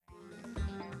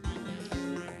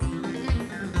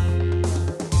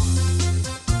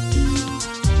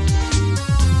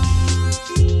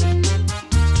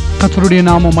கர்த்தருடைய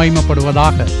நாமம்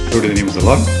மகிமைப்படுவதாக. Glory to the name of the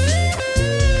Lord.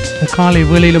 காலை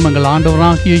வேளையிலும் எங்கள்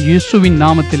ஆண்டவராகிய இயேசுவின்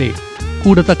நாமத்திலே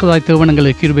கூடத்தக்கதாய் தேவன்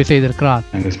எங்களுக்கு கிருபை செய்திருக்கிறார்.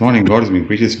 And this morning God has been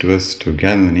gracious to us to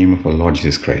gather in the name of our Lord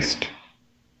Jesus Christ.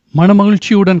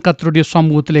 மனமகிழ்ச்சியுடன் கர்த்தருடைய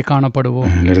சமூகத்திலே காணப்படுவோம்.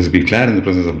 And let us be glad in the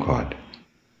presence of God.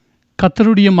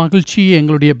 கர்த்தருடைய மகிழ்ச்சியே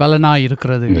எங்களுடைய பலனாய்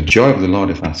இருக்கிறது. And the joy of the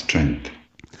Lord is our strength.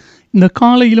 இந்த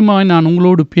காலையிலுமாய் நான்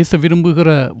உங்களோடு பேச விரும்புகிற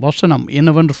வசனம்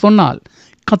என்னவென்று சொன்னால்,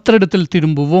 கர்த்தரிடத்தில்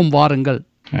திரும்புவோம் வாருங்கள்.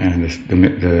 And the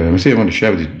message I want to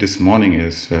share with you this morning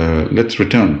is let's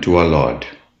return to our Lord.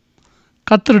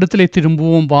 கர்த்தரிடத்திலே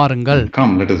திரும்புவோம் வாருங்கள்.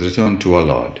 Come, let us return to our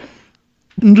Lord.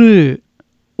 இன்று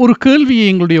ஒரு கேள்வியை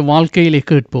எங்களுடைய வாழ்க்கையிலே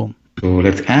கேட்போம். So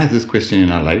let's ask this question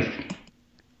in our life.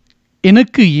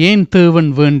 எனக்கு ஏன்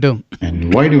தேவன் வேண்டும்? And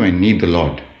why do I need the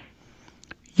Lord?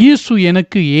 இயேசு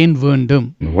எனக்கு ஏன் வேண்டும்?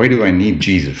 And why do I need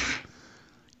Jesus?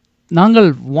 நாங்கள்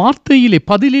வார்த்தையிலே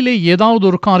பதிலிலே ஏதாவது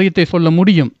ஒரு காரியத்தை சொல்ல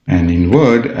முடியும். And in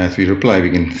word, as we reply,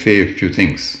 we can say a few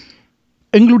things.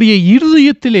 எங்களுடைய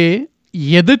இருதயத்திலே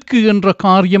எதற்கு என்ற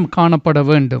காரியம் காணப்பட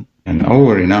வேண்டும். And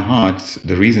however, in our hearts,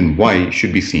 the reason why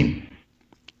should be seen.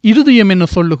 இருதயம் என்ன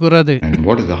சொல்லுகிறது? And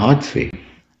what does the heart say?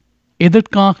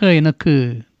 எதற்காக எனக்கு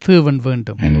தேவன்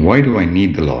வேண்டும்? And why do I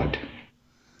need the Lord?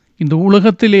 இந்த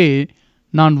உலகத்திலே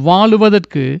நான்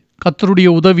வாழுவதற்கு கர்த்தருடைய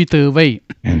உதவி தேவை.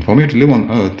 And for me to live on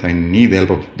earth, I need the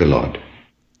help of the Lord.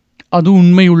 அது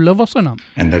உண்மையுள்ள வசனம்.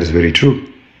 And that is very true.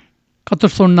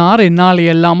 கர்த்தர் சொன்னார், என்னாலே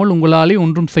அல்லாமல் உங்களாலே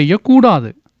ஒன்றும்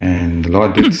செய்யக்கூடாது. And the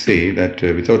Lord did say that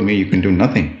without me you can do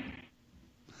nothing.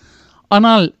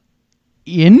 ஆனால்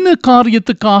என்ன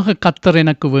காரியத்துக்காக கர்த்தர்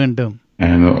எனக்கு வேண்டும்?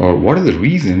 And or what is the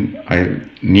reason I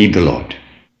need the Lord?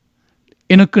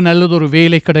 எனக்கு நல்லதொரு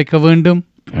வேலை கிடைக்க வேண்டும்.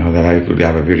 That I could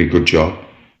have a very good job.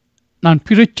 நான்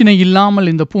பிரச்சனை இல்லாமல்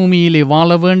இந்த பூமியிலே வாழ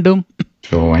வேண்டும்.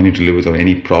 So I need to live without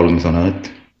any problems on earth.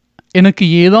 எனக்கு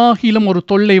ஏதாகிலும் ஒரு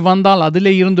தொல்லை வந்தால்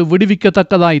அதிலே இருந்து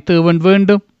விடுவிக்கத்தக்கதாய் தேவன்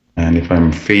வேண்டும். And if I'm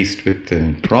faced with a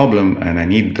problem and I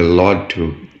need the Lord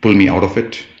to pull me out of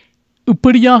it.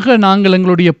 இப்படியாக நாங்கள்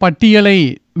எங்களுடைய பட்டியலை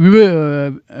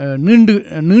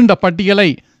நீண்ட பட்டியலை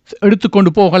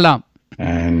எடுத்துக்கொண்டு போகலாம்.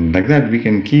 And like that we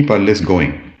can keep our list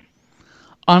going.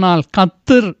 ஆனால்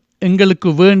கர்த்தர் எங்களுக்கு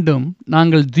வேண்டும்,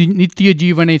 நாங்கள் நித்திய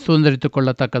ஜீவனை சுதந்தரித்துக்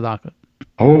கொள்ளத்தக்கதாக.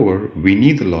 However, we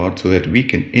need the Lord so that we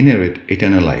can inherit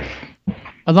eternal life.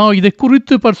 அதாவது இதை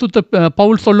குறித்து பரிசுத்த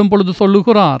பவுல் சொல்லும் பொழுது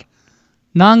சொல்லுகிறார்,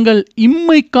 நாங்கள்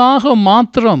இம்மைக்காக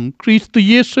மாத்திரம் கிறிஸ்து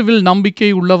இயேசுவில் நம்பிக்கை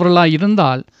உள்ளவர்களாய்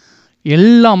இருந்தால்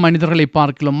எல்லா மனிதர்களை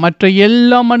பார்க்கிலும் மற்ற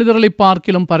எல்லா மனிதர்களை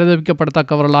பார்க்கிலும்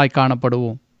பரிதவிக்கப்படத்தக்கவர்களாய்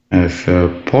காணப்படுவோம். As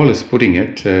Paul is putting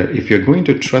it, if you're going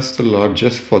to trust the Lord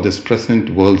just for this present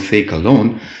world's sake alone,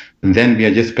 then we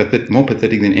are just more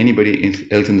pathetic than anybody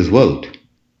else in this world.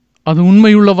 அது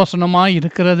உண்மையுள்ள வசனமாய்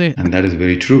இருக்கிறது. And that is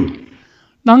very true.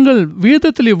 நாங்கள்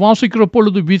வேதத்திலே வாசிக்கிற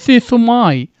பொழுது,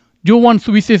 விசேஷமாய் யோவான்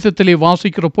சுவிசேஷத்திலே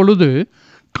வாசிக்கிற பொழுது,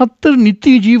 கர்த்தர்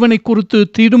நித்திய ஜீவனை குறித்து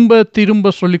திரும்ப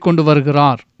திரும்ப சொல்லிக் கொண்டு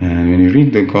வருகிறார். And when you read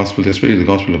the gospel, especially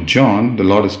the gospel of John, the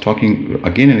Lord is talking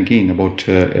again and again about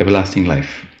everlasting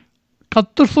life.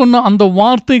 கர்த்தர் சொன்ன அந்த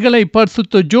வார்த்தைகளை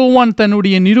பரிசுத்த யோவான்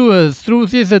தன்னுடைய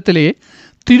சுவிசேஷத்திலே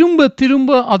திரும்ப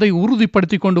திரும்ப அதை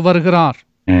உறுதிப்படுத்தி கொண்டு வருகிறார்.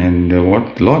 And what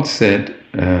the Lord said,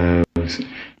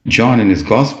 John in his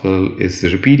gospel is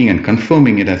repeating and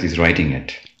confirming it as he's writing it.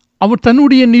 அவர்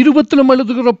தன்னுடைய நிருபத்திலும்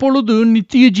எழுதுகிற பொழுது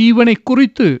நித்திய ஜீவனை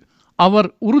குறித்து அவர்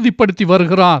உறுதிப்படுத்தி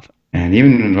வருகிறார். And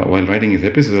even while writing his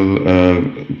epistle,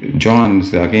 John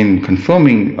is again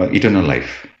confirming eternal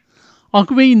life.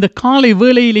 ஆகவே இந்த காலை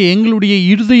வேளையிலே எங்களுடைய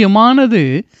இருதயமானது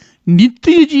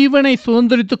நித்திய ஜீவனை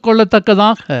சுதந்தரித்துக்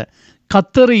கொள்ளத்தக்கதாக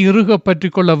கர்த்தரை இறுக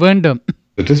பற்றிக் கொள்ள வேண்டும்.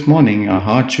 So this morning our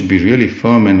heart should be really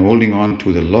firm and holding on to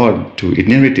the Lord to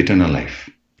inherit eternal life.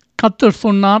 கர்த்தர்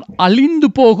சொன்னார், அழிந்து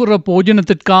போகிற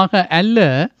போஜனத்திற்காக அல்ல,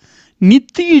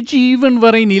 நித்திய ஜீவன்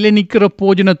வரை நிலை நிற்கிற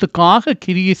போஜனத்துக்காக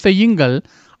கிரியை செய்யுங்கள்,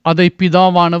 அதை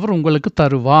பிதாவானவர் உங்களுக்கு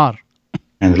தருவார்.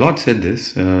 And the Lord said this,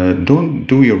 don't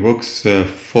do your works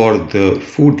for the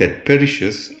food that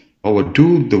perishes, or do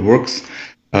the works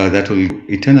that will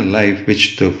eternal life which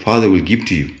the Father will give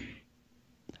to you.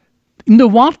 இந்த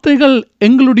வார்த்தைகள்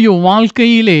எங்களுடைய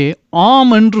வாழ்க்கையிலே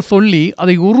ஆம் என்று சொல்லி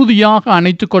அதை உறுதியாக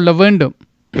அணைத்துக் கொள்ள வேண்டும்.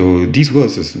 So these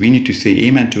verses, we need to say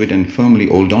amen to it and firmly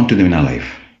hold on to them in our life.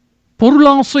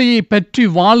 பொருளாசையை பற்றி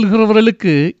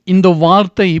வாழ்கிறவர்களுக்கு இந்த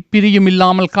வார்த்தை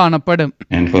பிரியமில்லாமல் காணப்படும்.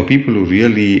 And for people who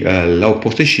really love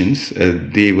possessions,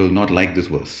 they will not like this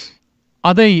verse.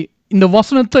 அதை இந்த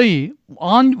வசனத்தை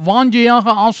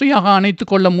வாஞ்சையாக ஆசையாக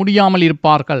அணைத்துக் கொள்ள முடியாமல்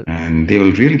இருப்பார்கள். And they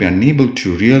will really be unable to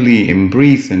really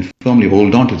embrace and firmly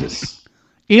hold on to this.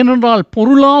 ஏனென்றால்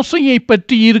பொருளாசையை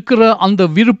பற்றி இருக்கிற அந்த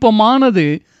விருப்பமானது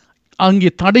அங்கே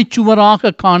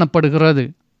தடைச்சுவராக காணப்படுகிறது.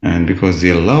 And because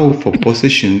their love for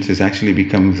possessions is actually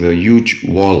becomes a huge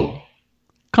wall.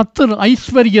 கர்த்தர்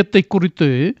ஐஸ்வர்யத்தை குறித்து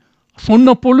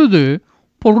சொன்ன பொழுது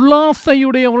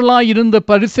பொருளாசையுடையவர்களாய் இருந்த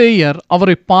பரிசேயர்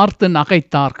அவரை பார்த்து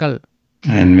நகைத்தார்கள்.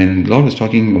 And when the Lord was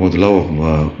talking about the love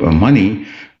of money,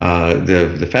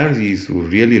 the Pharisees who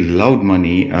really loved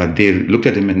money, they looked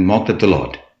at him and mocked at the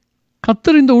Lord.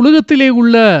 கர்த்தர் இந்த உலகத்திலே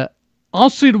உள்ள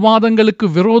ஆசீர்வாதங்களுக்கு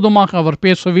விரோதமாக அவர்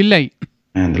பேசவில்லை.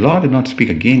 And the Lord did not speak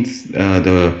against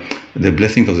the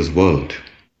blessings of this world.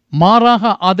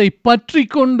 மாறாக அதை பற்றி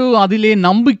கொண்டு அதிலே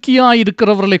நம்பிக்கையாய்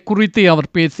இருக்கிறவர்களை குறித்து அவர்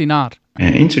பேசினார்.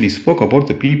 And instead he spoke about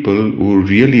the people who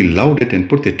really loved it and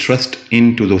put their trust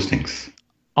into those things.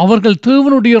 அவர்கள்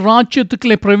தேவனுடைய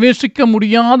ராஜ்யத்துக்குள்ளே பிரவேசிக்க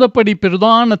முடியாதபடி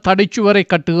பிரதான தடைச்சுவரை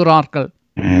கட்டுகிறார்கள்.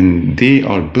 And they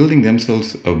are building themselves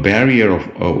a barrier of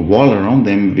a wall around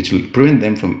them which will prevent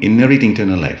them from inheriting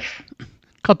eternal life.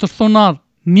 கர்த்தர் சொன்னார்,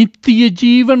 நித்திய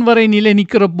ஜீவன் வரை நிலை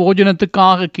நிற்கிற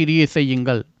போஜனத்துக்காக கிரியை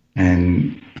செய்யுங்கள். And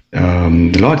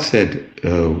the Lord said,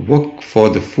 work for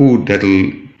the food that will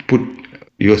put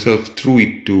yourself through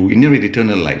it to inherit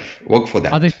eternal life. Work for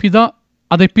that.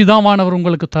 அதை பிதாவானவர்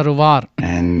உங்களுக்கு தருவார்.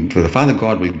 And the Father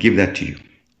God will give that to you.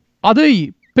 அதை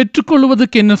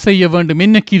பெற்றுக்கொள்வதற்கு என்ன செய்ய வேண்டும்,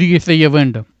 என்ன கிரியை செய்ய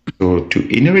வேண்டும்? So to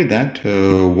inherit that,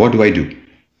 what do I do?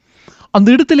 அந்த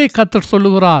இடத்திலே கர்த்தர்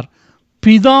சொல்லுகிறார்,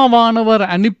 பிதாவானவர்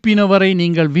அனுப்பினவரை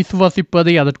நீங்கள்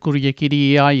விசுவாசிப்பதே அதற்குரிய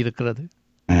கிரியையாய் இருக்கிறது.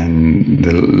 And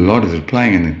the Lord is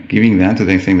replying and giving the answer,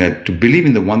 saying that to believe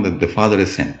in the one that the Father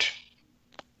has sent.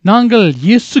 நாங்கள்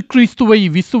இயேசு கிறிஸ்துவை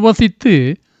விசுவாசித்து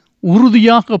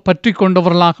உறுதியாக பற்றி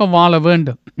கொண்டவர்களாக வாழ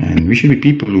வேண்டும். And we should be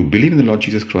people who believe in the Lord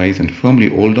Jesus Christ and firmly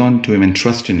hold on to him and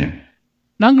trust in him.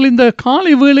 நாங்கள் இந்த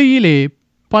காலை வேளையிலே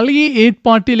பழைய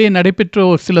ஏற்பாட்டிலே நடைபெற்ற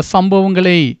ஒரு சில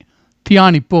சம்பவங்களை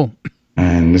தியானிப்போம்.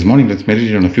 And this morning let's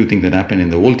meditate on a few things that happened in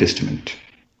the Old Testament.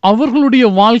 அவர்களுடைய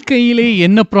வாழ்க்கையிலே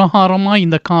என்ன பிரகாரமாய்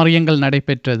இந்த காரியங்கள்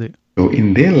நடைபெற்றது? So in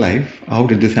their life, how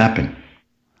did this happen?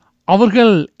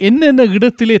 அவர்கள் என்னென்ன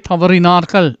இடத்திலே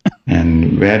தவறினார்கள்? And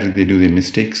where did they do their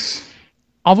mistakes?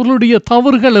 அவர்களுடைய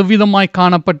தவறுகள் எவ்விதமாய்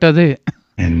காணப்பட்டது?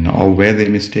 And how were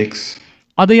their mistakes?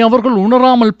 அதை அவர்கள்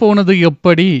உணராமல் போனது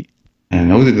எப்படி? And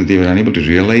how is it that they were unable to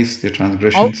realize their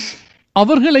transgressions?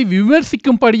 அவர்களை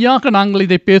விமர்சிக்கும்படியாக நாங்கள்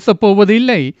இதை பேசப்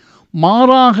போவதில்லை.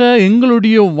 மாறாக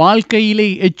எங்களுடைய வாழ்க்கையிலே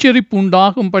எச்சரிப்பு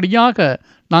உண்டாகும்படியாக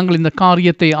நாங்கள் இந்த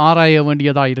காரியத்தை ஆராய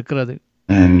வேண்டியதாக இருக்கிறது.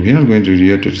 And we are not going to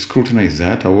here to scrutinize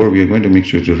that. However, we are going to make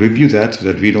sure to review that so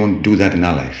that we don't do that in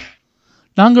our life.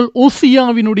 நாங்கள்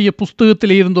ஓசியாவினுடைய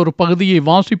புஸ்தகத்திலே இருந்த ஒரு பகுதியை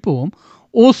வாசிப்போம்.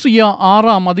 ஓசியா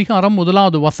 6ஆம் அதிகாரம்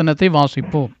 1வது வசனத்தை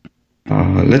வாசிப்போம்.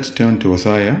 Let's turn to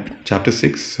Hosea chapter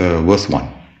 6 verse 1.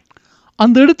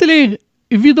 அந்த இடத்திலே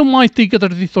இவ்விதமாய்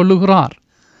தீர்க்கதரிசி சொல்லுகிறார்,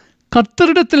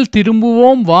 கர்த்தரிடத்தில்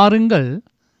திரும்புவோம் வாருங்கள்,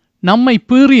 நம்மை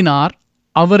பீறினார்,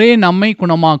 அவரே நம்மை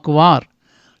குணமாக்குவார்,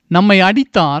 நம்மை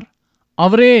அடித்தார்,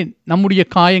 அவரே நம்முடைய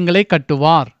காயங்களை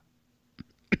கட்டுவார்.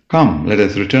 Come, let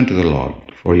us return to the Lord,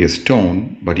 for he has torn,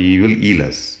 but he will heal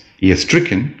us. He has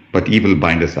stricken, but he will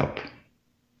bind us up.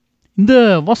 இந்த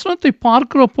வசனத்தை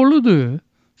பார்க்கிற பொழுது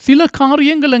சில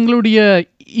காரியங்கள் எங்களுடைய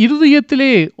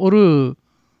இருதயத்திலே ஒரு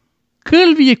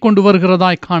கேள்வியை கொண்டு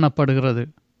வருகிறதாய் காணப்படுகிறது.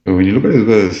 When you look at this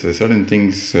verse, certain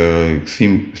things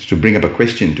seem to bring up a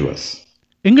question to us.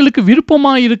 எங்களுக்கு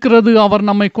விருப்பமாய் இருக்கிறது, அவர்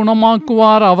நம்மை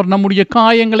குணமாக்குவார், அவர் நம்முடைய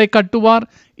காயங்களை கட்டுவார்.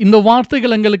 இந்த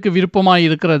வார்த்தைகள் எங்களுக்கு விருப்பமாய்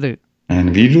இருக்கிறது. And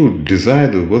we do desire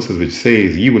the verses which says,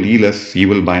 he will heal us, he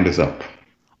will bind us up.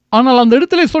 ஆனால் அந்த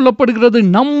இடத்திலே சொல்லப்படுகிறது,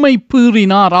 நம்மை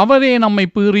பீறினார், அவரே நம்மை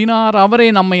பீறினார், அவரே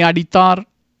நம்மை அடித்தார்.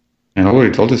 And however,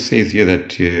 it also says here that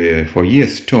for he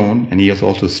has torn and he has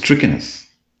also stricken us.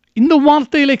 இந்த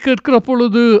வார்த்தைகளை கேட்கிற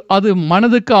பொழுது அது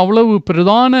மனதுக்கு அவ்வளவு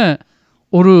பிரதான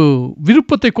ஒரு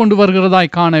விருப்பத்தை கொண்டு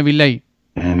வருகிறதாய் காணவில்லை.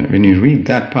 And when you read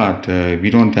that part, we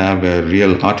don't have a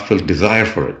real heartfelt desire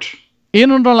for it.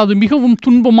 ஏனென்றால் அது மிகவும்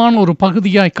துன்பமான ஒரு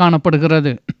பகுதியாய்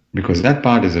காணப்படுகிறது. Because that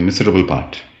part is a miserable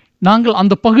part. நாங்கள்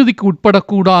அந்த பகுதிக்கு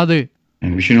உட்படக்கூடாது.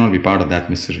 And we should not be part of that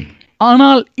misery.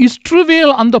 ஆனால்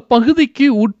இஸ்ரவேல் அந்த பகுதிக்கு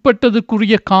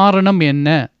உட்பட்டதுக்குரிய காரணம் என்ன?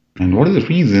 And what is the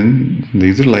reason the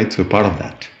Israelites were part of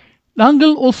that?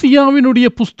 நாங்கள் ஓசியாவினுடைய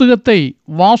புஸ்தகத்தை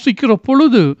வாசிக்கிற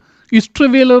பொழுது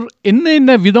இஸ்ரவேலர்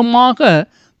என்னென்ன விதமாக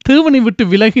தேவனை விட்டு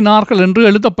விலகினார்கள் என்று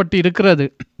எழுதப்பட்டு இருக்கிறது.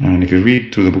 And if you read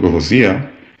through the book of Hosea,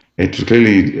 it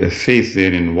clearly says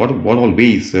there in what all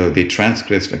ways they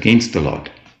transgressed against the Lord.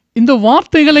 இந்த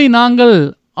வார்த்தைகளை நாங்கள்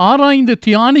ஆராய்ந்து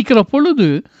தியானிக்கிற பொழுது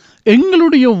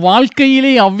எங்களுடைய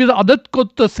வாழ்க்கையிலே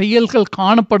அதற்கொத்த செயல்கள்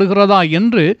காணப்படுகிறதா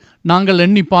என்று நாங்கள்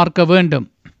எண்ணி பார்க்க வேண்டும்.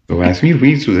 So as we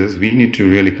read through this, we need to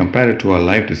really compare it to our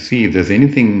life to see if there's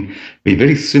anything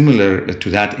very similar to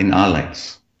that in our lives.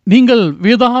 நீங்கள்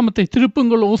வேதாகமத்தை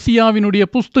திருப்புங்கள். ஓசியாவினுடைய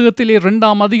புஸ்தகத்திலே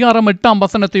 2ஆம் அதிகாரம் 8ஆம்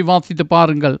வசனத்தை வாசித்து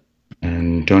பாருங்கள். And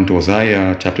turn to Hosea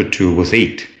chapter 2 verse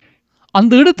 8.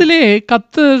 அந்த இடத்திலே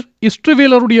கர்த்தர்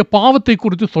இஸ்ரவேலருடைய பாவத்தை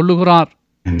குறித்து சொல்லுகிறார்.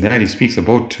 And there he speaks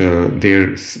about their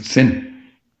sin.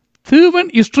 தேவன்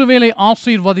இஸ்ரவேலை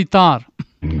ஆசீர்வதித்தார்.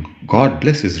 And God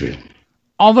bless Israel.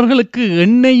 அவர்களுக்கு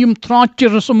எண்ணெயும் திராட்சை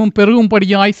ரசமும்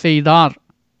பெருகும்படியாய் செய்தார்.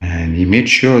 And he made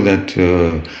sure that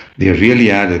they really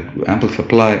had an ample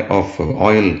supply of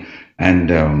oil and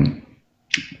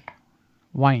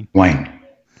wine.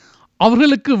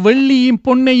 அவர்களுக்கு வெள்ளியும்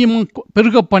பொன்னையும்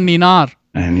பெருக பண்ணினார்.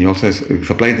 And he also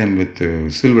supplied them with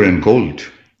silver and gold.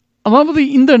 அதாவது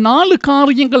இந்த 4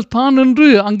 காரியங்கள் தான் என்று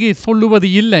அங்கே சொல்லுவது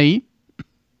இல்லை.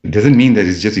 It doesn't mean that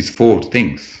it's just these 4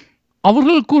 things.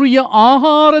 அவர்களுக்குரிய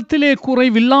ஆகாரத்திலே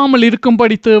குறைவில்லாமல்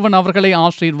இருக்கும்படி தேவன் அவர்களை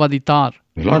ஆசீர்வதித்தார்.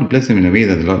 The Lord bless them in a way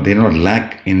that they do not lack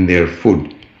in their food.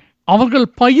 அவர்கள்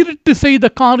பயிரிட்டு செய்த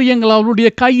காரியங்கள், அவருடைய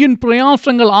கையின்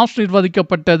பிரயாசங்கள்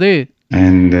ஆசீர்வதிக்கப்பட்டது.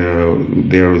 And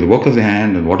the work of the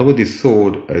hand and whatever they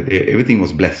sowed, everything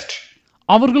was blessed.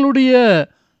 அவர்களுடைய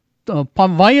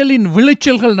வயலின்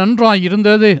விளைச்சல்கள் நன்றாய்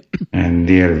இருந்தது. And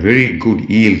they are very good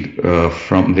yield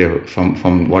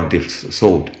from what they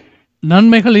sowed.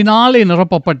 நன்மைகளினாலே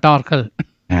நிரப்பப்பட்டார்கள்.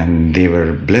 And they were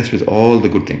blessed with all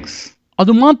the good things.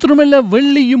 அது மாத்திரமல்ல,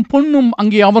 வெள்ளியும் பொன்னும்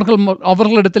அங்கே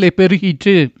அவர்களிடத்திலே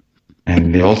பெருகிற்று. And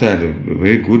they also had a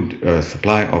very good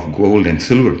supply of gold and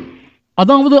silver.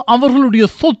 அதாவது அவர்களுடைய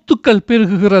சொத்துக்கள்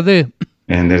பெருகுகிறது.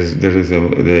 And there is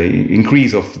the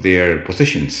increase of their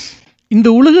possessions. இந்த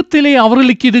உலகத்திலே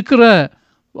அவர்களுக்கு இருக்கிற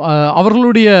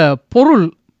அவர்களுடைய பொருள்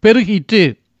பெருகிற்று.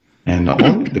 And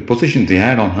all the possessions they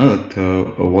had on earth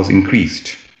was increased.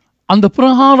 அந்த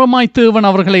பிரகாரமாய் தேவன்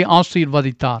அவர்களை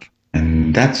ஆசீர்வதித்தார். And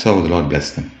that's how the Lord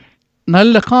blessed them.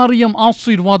 நல்ல காரியம்,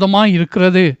 ஆசீர்வாதமாய்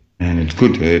இருக்கிறது. And it's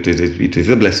good. It is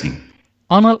a blessing.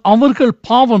 ஆனால் அவர்கள்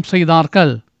பாவம்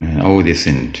செய்தார்கள். And oh, they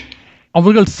sinned.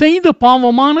 அவர்கள் செய்த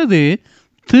பாவமானது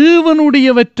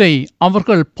தேவனுடையவற்றை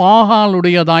அவர்கள்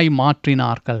பாகாலுடையதாய்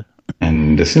மாற்றினார்கள்.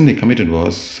 And the sin they committed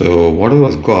was, whatever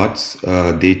was God's,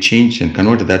 they changed and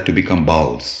converted that to become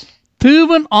Baals.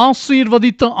 தேவன்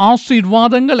ஆசீர்வதித்த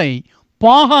ஆசீர்வாதங்களை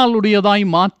பாகாலுடையதாய்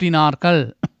மாற்றினார்கள்.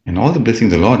 And all the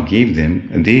blessings the Lord gave them,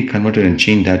 they converted and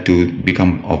changed that to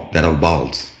become that of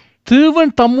Baals.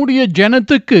 தேவன் தம்முடைய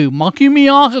ஜனத்துக்கு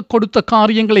மகிமையாக கொடுத்த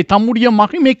காரியங்களை, தம்முடைய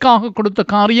மகிமைக்காக கொடுத்த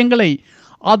காரியங்களை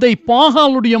அதை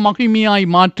பாகாலுடைய மகிமையாய்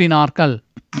மாற்றினார்கள்.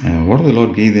 And what the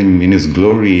Lord gave them in His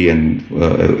glory, and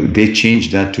they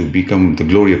changed that to become the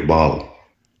glory of Baal.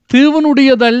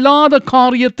 தேவனுடையதல்லாத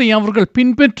காரியத்தை அவர்கள்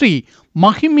பின்பற்றி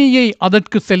மகிமையை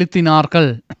அதற்கு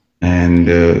செலுத்தினார்கள். And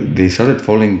they started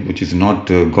following which is not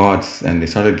God's, and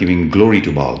they started giving glory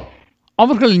to Baal.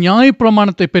 அவர்கள்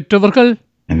நியாயப்பிரமாணத்தை பெற்றவர்கள்.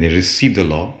 And they received the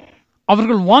law.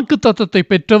 அவர்கள் வாக்குத்தத்தத்தை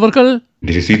பெற்றவர்கள்.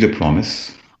 They received the promise.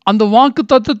 அந்த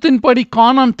வாக்குத்தத்தத்தின்படி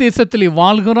கானான் தேசத்திலே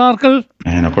வாழ்கிறார்கள்.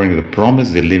 And according to the promise,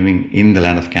 they're living in the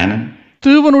land of Canaan.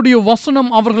 தேவனுடைய வசனம்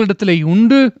அவர்களிடத்திலே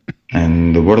உண்டு. And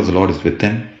the word of the Lord is with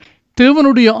them.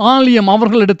 தேவனுடைய ஆலயம்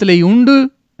அவர்களிடத்திலே உண்டு.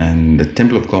 And the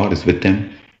temple of God is with them.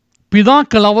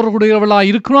 பிதாக்கள் அவர்களுடையவர்களாய்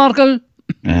இருக்கிறார்கள்.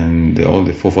 And all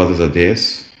the forefathers are theirs.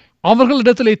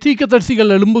 அவர்களிடத்திலே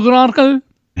தீர்க்கதரிசிகள் எழும்புகிறார்கள்.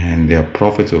 And their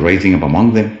prophets are rising up among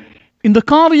them. இந்த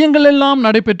காரியங்கள் எல்லாம்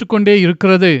நடைபெற்றுக் கொண்டே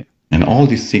இருக்கிறது. And all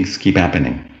these things keep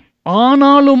happening.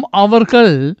 ஆனாலும்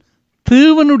அவர்கள்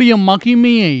தேவனுடைய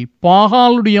மகிமையை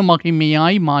பாகாலுடைய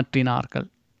மகிமையாய் மாற்றினார்கள்.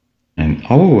 And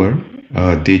however,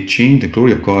 they changed the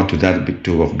glory of God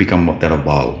to become that of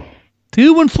Baal.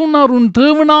 தேவன் சொன்னார், உன்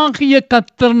தேவனாகிய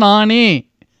கர்த்தர் நானே,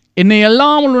 என்னை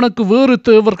அல்லாமல் உனக்கு வேறு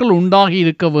தேவர்கள் உண்டாகி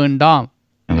இருக்க வேண்டாம்.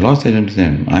 And the Lord said unto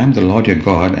them, I am the Lord your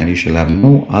God, and you shall have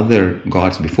no other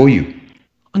gods before you.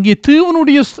 அங்கே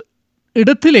தேவனுடைய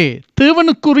இடத்திலே,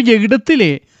 தேவனுக்குரிய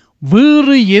இடத்திலே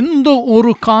வேறு எந்த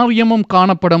ஒரு காரியமும்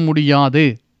காணப்பட முடியாது.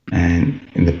 And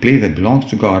in the place that belongs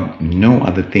to God, no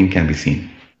other thing can be seen.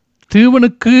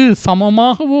 தேவனுக்கு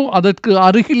சமமாகவோ அதற்கு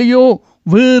அருகிலேயோ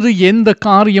வேறு எந்த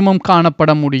காரியமும்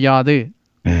காணப்பட முடியாது.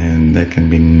 And there can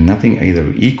be nothing either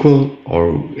equal or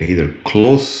either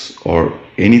close or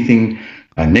anything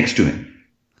next to him.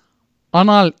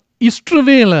 ஆனால்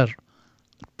இஸ்ரவேலர்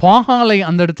பாகாலை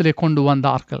அந்த இடத்திலே கொண்டு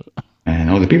வந்தார்கள். And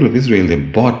now the people of Israel, they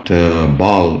brought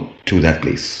Baal to that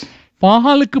place.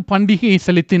 பாகாலுக்கு பண்டிகையை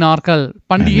செலுத்தினார்கள்,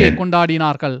 பண்டிகையை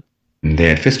கொண்டாடினார்கள். They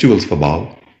had festivals for Baal.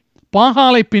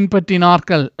 பாகாலை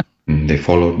பின்பற்றினார்கள். They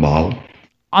followed Baal.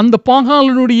 அந்த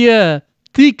பாகாலுடைய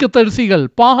தீர்க்கதரிசிகள்,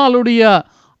 பாகாலுடைய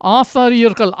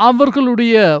ஆசாரியர்கள்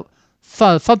அவர்களுடைய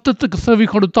சத்தத்துக்கு செவி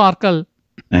கொடுத்தார்கள்.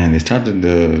 And they started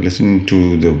listening to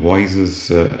the voices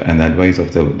and the advice of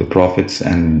the prophets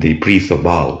and the priests of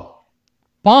Baal.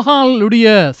 பாகாலுடைய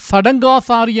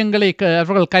சடங்காசாரியங்களை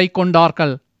அவர்கள் கை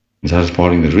கொண்டார்கள். They started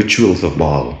following the rituals of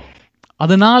Baal.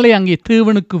 அதனாலே அங்கே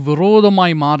தேவனுக்கு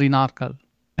விரோதமாய் மாறினார்கள்.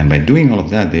 And by doing all of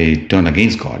that, they turned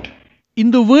against God.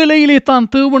 இந்த வேளையிலே தான்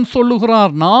தேவன்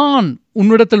சொல்லுகிறார், நான்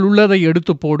உன்னிடத்தில் உள்ளதை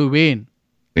எடுத்து போடுவேன்.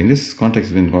 In this context,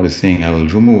 when God is saying, I will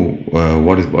remove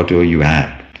whatever you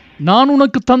have. நான்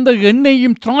உனக்கு தந்த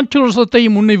எண்ணெயும்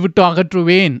திராட்சரசத்தையும் உன்னை விட்டு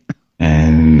அகற்றுவேன்.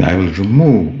 And I will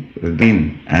remove the wine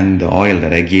and the oil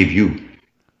that I gave you.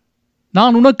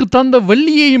 நான் உனக்கு தந்த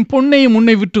வெள்ளியையும் பொன்னையும்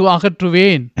உன்னை விட்டு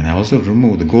அகற்றுவேன். And I also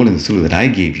remove the gold and the silver that I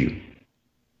gave you.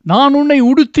 நான் உன்னை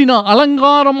உடுத்தின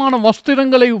அலங்காரமான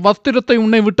வஸ்திரத்தை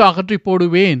உன்னை விட்டு அகற்றி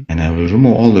போடுவேன். And I will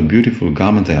remove all the beautiful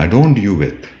garments I adorned you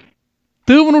with.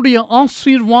 தேவனுடைய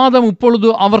ஆசீர்வாதம் இப்பொழுது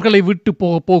அவர்களை விட்டு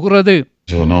போகிறது.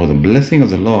 So now the blessing of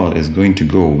the Lord is going to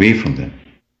go away from them.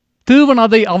 தேவன்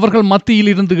அதை அவர்கள் மத்தியில்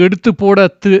இருந்து எடுத்து போட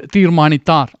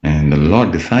தீர்மானித்தார். And the Lord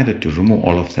decided to remove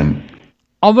all of them.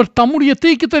 அவர் தம்முடைய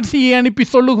தீர்க்கதரிசியை அனுப்பி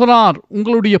சொல்லுகிறார்,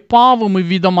 உங்களுடைய பாவம்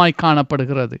இவ்விதமாய்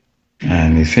காணப்படுகிறது.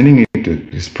 And he's sending it to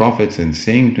his prophets and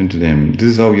saying to them, this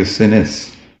is how your sin is.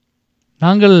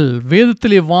 நாங்கள்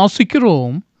வேதத்திலே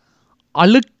வாசிக்கிறோம்,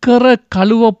 அழுக்கற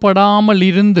கழுவப்படாமல்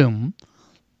இருந்தும்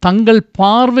தங்கள்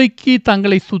பார்வைக்கு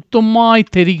தங்களை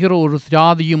சுத்தமாய் தெரிகிற ஒரு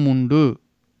ஜாதியும் உண்டு.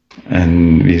 And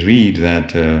we read that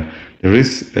there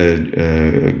is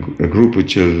a group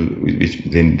which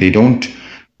they don't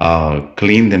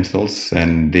clean themselves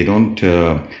and they don't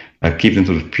keep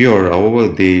themselves pure. However,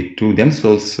 they to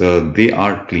themselves they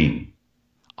are clean.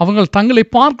 அவர்கள் தங்களை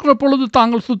பார்க்கிற பொழுது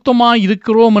தாங்கள் சுத்தமாய்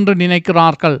இருக்கிறோம் என்று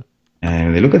நினைக்கிறார்கள். And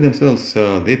they look at themselves,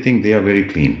 they think they are very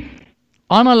clean.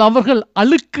 ஆனால் அவர்கள்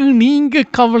அழுக்கு நீங்க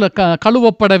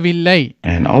கழுவப்படவில்லை.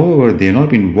 And however, they have not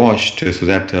been washed so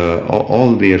that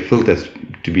all their filth has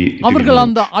to be. அவர்கள்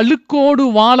அந்த அழுக்கோடு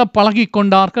வாழ பழகிக்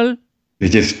கொண்டார்கள். They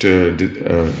just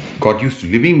got used to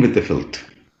living with the filth.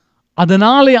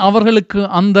 அதனாலே அவர்களுக்கு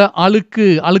அந்த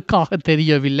அழுக்காக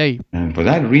தெரியவில்லை. And for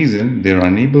that reason, they are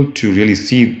unable to really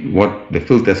see what the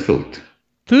filth as filth.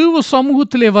 தேவ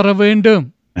சமூகத்திலே வர வேண்டும்.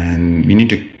 And we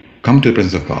need to come to the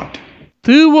presence of God.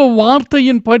 தேவ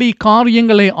வார்த்தையின்படி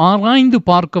காரியங்களை ஆராய்ந்து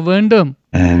பார்க்க வேண்டும்.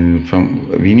 And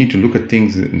we need to look at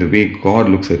things in the way God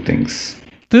looks at things.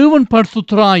 தேவன்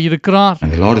பரிசுத்தராய் இருக்கிறார்.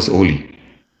 And the Lord is holy.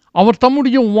 அவர்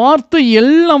தம்முடைய வார்த்தை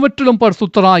எல்லாவற்றிலும்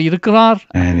பரிசுத்தராய் இருக்கிறார்.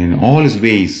 And in all his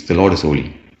ways the Lord is holy.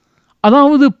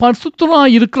 அதாவது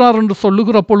பரிசுத்தராய் இருக்கிறார் என்று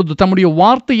சொல்லுகிற பொழுது, தம்முடைய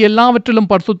வார்த்தை எல்லாவற்றிலும்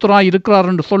பரிசுத்தராய் இருக்கிறார்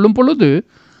என்று சொல்லும் பொழுது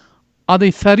அதை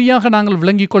சரியாக நாங்கள்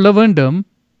விளங்கிக் கொள்ள வேண்டும்.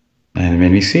 And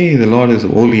when we say the Lord is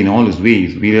holy in all his ways,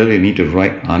 we really need to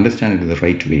understand it in the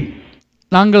right way.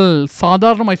 நாங்கள்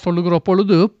சாதாரணமாய் சொல்லுகிற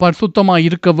பொழுது பரிசுத்தமாய்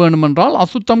இருக்க வேண்டும் என்றால்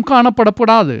அசுத்தம்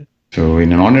காணப்படக்கூடாது. So in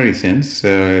an ordinary sense,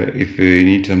 if we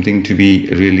need something to be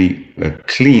really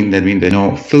clean, that means there's no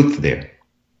filth there.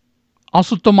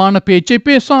 அசுத்தமான பேச்சை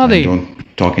பேசாதே. Don't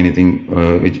talk anything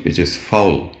which is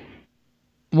foul.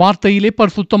 வார்த்தையிலே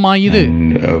பரிசுத்தமாயிரு.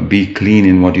 And be clean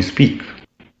in what you speak.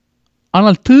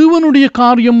 ஆனால் தேவனுடைய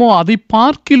காரியமோ அதை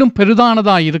பார்க்கிலும்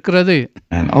பெரிதானதாய் இருக்கிறது.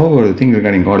 And however, the thing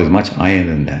regarding God is much higher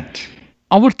than that.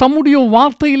 அவர் தம்முடைய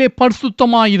வார்த்தையிலே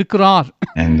பரிசுத்தமாய் இருக்கிறார்.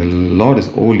 And the Lord is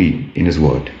holy in his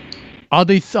word.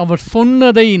 அதை அவர்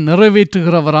சொன்னதை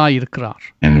நிறைவேற்றுகிறவராய் இருக்கிறார்.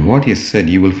 And what he has said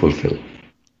he will fulfill.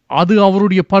 அது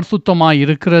அவருடைய பரிசுத்தமாய்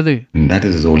இருக்கிறது. And that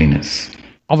is his holiness.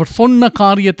 அவர் சொன்ன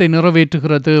காரியத்தை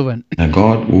நிறைவேற்றுகிற தேவன். A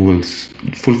God who will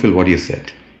fulfill what he has said.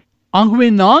 ஆகவே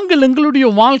நாங்கள் எங்களுடைய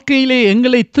வாழ்க்கையிலே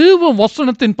எங்களை தேவ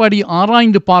வசனத்தின்படி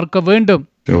ஆராய்ந்து பார்க்க வேண்டும்.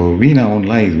 So we in our own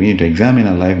lives, we need to examine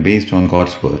our life based on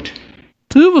God's word.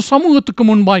 தேவ சமூகத்துக்கு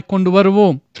முன்பாய் கொண்டு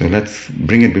வருவோம். So let's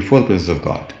bring it before the presence of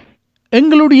God.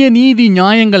 எங்களுடைய நீதி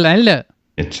நியாயங்கள் அல்ல.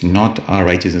 It's not our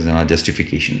righteousness and our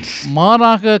justifications.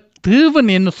 மாறாக தேவன்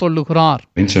என்ன சொல்லுகிறார்?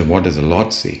 Instead, what does the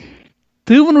Lord say?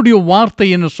 தேவனுடைய வார்த்தை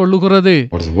என்ன சொல்லுகிறது?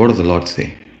 What does the word of the Lord say?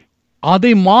 அதை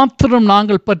மாத்திரம்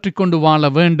நாங்கள் பற்றி கொண்டு வாழ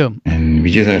வேண்டும். And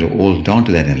we just have to hold down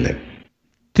to that and live.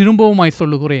 திரும்பவுமாய்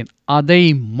சொல்லுகிறேன், அதை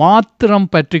மாத்திரம்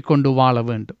பற்றி கொண்டு வாழ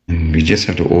வேண்டும். And we just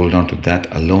have to hold on to that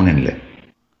alone and live.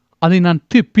 அதை நான்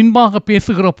பின்பாக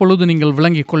பேசுகிற பொழுது நீங்கள்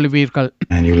விளங்கிக் கொள்வீர்கள்.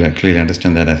 And you will clearly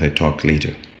understand that as I talk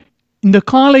later. இந்த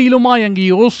காலையிலுமாய் அங்கே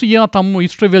யோசியா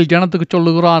இஸ்ரவேல் ஜனத்துக்கு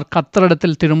சொல்லுகிறார்,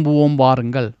 கர்த்தரிடத்தில் திரும்புவோம்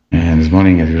வாருங்கள். And this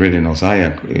morning, as we read in Hosea,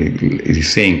 he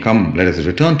is saying, come, let us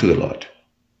return to the Lord.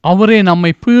 அவரே நம்மை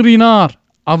பீறினார்,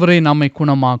 அவரே நம்மை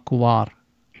குணமாக்குவார்.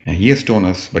 And he has torn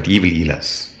us, but he will heal us.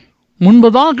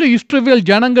 முன்பதாக இஸ்ரவேல்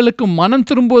ஜனங்களுக்கு மனம்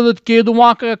திரும்புவதற்கு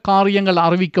ஏதுவாக காரியங்கள்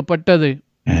அறிவிக்கப்பட்டது.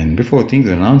 And before things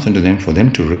were announced unto them for them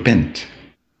to repent.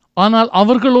 ஆனால்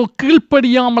அவர்களோ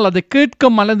கீழ்ப்படியாமல் அதை கேட்க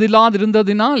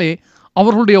மனதில்லாதிருந்ததினாலே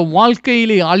அவர்களுடைய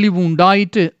வாழ்க்கையிலே அழிவு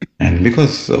உண்டாயிற்று. And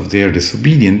because of their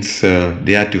disobedience,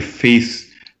 they had to face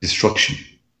destruction.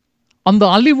 அந்த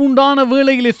அழிவு உண்டான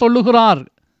வேளையிலே சொல்லுகிறார்,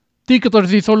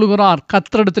 தீர்க்கதரிசி சொல்லுகிறார்,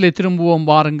 கர்த்தரிடத்திலே திரும்புவோம்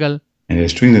வாருங்கள். And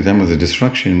as during the time of the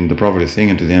destruction, the prophet is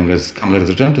saying unto them, let us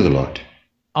return to the Lord.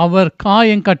 அவர்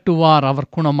காயம் கட்டுவார், அவர்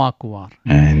குணமாக்குவார்.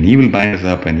 And he will bind us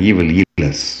up and he will heal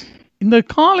us. இந்த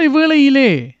காலை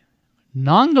வேளையிலே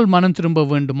நாங்கள் மனம் திரும்ப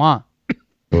வேண்டுமா?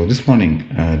 So this morning,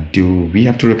 do we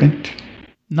have to repent?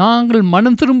 நாங்கள்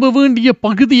மனம் திரும்ப வேண்டிய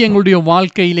பகுதி எங்களுடைய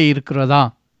வாழ்க்கையிலே இருக்கிறதா?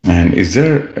 And is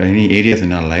there any areas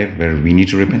in our life where we need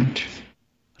to repent?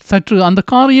 சற்று அந்த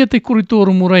காரியத்தை குறித்து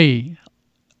ஒரு முறை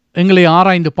எங்களை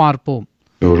ஆராய்ந்து பார்ப்போம்.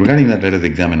 So regarding that, let us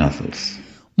examine ourselves.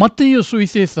 மத்தேயு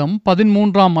சுவிசேஷம்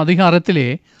 13ஆம் அதிகாரத்திலே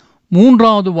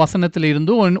 3வது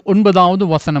வசனத்திலிருந்து 9வது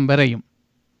வசனம் வரையும்.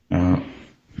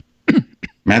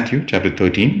 Matthew chapter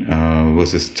 13,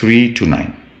 verses 3 to 9.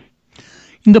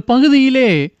 இந்த பகுதியிலே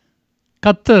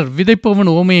கர்த்தர் விதைப்பவன்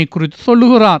ஓமையை குறித்து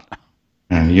சொல்லுகிறார்.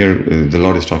 And here the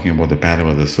Lord is talking about the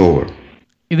parable of the sower.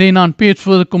 இதை நான்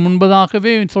பேசுவதற்கு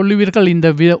முன்பதாகவே சொல்லுவீர்கள், இந்த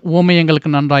ஓமை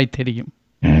எங்களுக்கு நன்றாய் தெரியும்.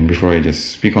 And before I just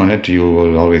speak on it, you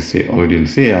will already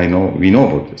say, we know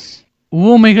about this.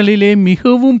 ஓமைகளிலே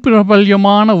மிகவும்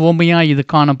பிரபல்யமான ஓமையாய் இது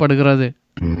காணப்படுகிறது.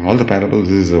 All the parables,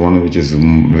 this is the one which is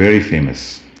very famous.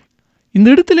 இந்த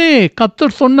இடத்திலே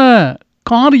கர்த்தர் சொன்ன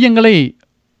காரியங்களை,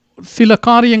 சில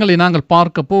காரியங்களை நாங்கள்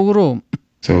பார்க்க போகிறோம்.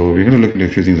 So we're going to look at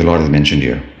a few things the Lord has mentioned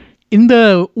here. இந்த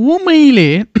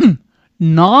ஊமையிலே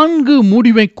 4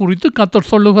 முடிவை குறித்து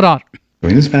கர்த்தர் சொல்லுகிறார். So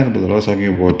in this parable, the Lord is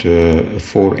talking about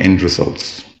 4 end results.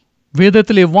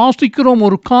 வேதத்திலே வாசிக்கிறோம்,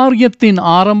 ஒரு காரியத்தின்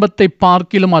ஆரம்பத்தை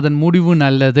பார்க்கிலும் அதன் முடிவு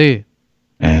நல்லது.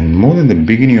 And more than the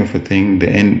beginning of a thing,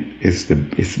 the end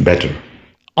is better.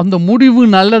 அந்த முடிவு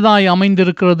நல்லதாய்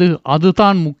அமைந்திருக்கிறது,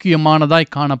 அதுதான்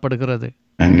முக்கியமானதாய் காணப்படுகிறது.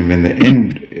 And when the end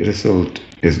result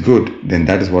is good, then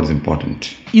that is what is important.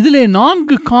 இதிலே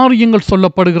 4 காரியங்கள்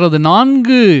சொல்லப்படுகிறது,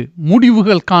 4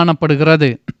 முடிவுகள் காணப்படுகிறது.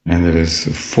 And there is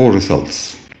 4 results.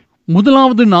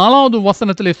 முதலாவது 4வது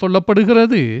வசனத்திலே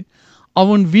சொல்லப்படுகிறது,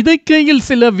 அவன் விதைக்கையில்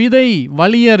சில விதை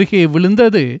வழி அருகே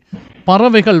விழுந்தது,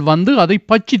 பறவைகள் வந்து அதை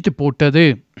பட்சித்து போட்டது.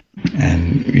 And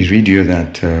we read here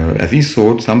that as he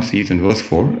sowed some seeds, in verse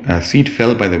 4, seed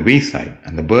fell by the wayside,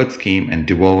 and the birds came and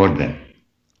devoured them.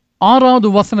 6வது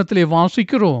வசனத்திலே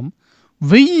வாசிக்கிறோம்,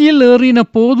 வெயில் ஏறின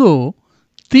போதோ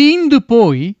தீந்து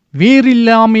போய்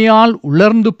வேறில்லாமையால்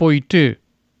உலர்ந்து போயிற்று.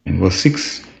 In verse 6,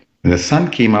 when the sun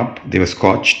came up, they were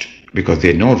scorched, because they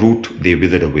had no root, they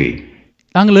withered away.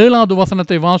 நாங்கள் 7வது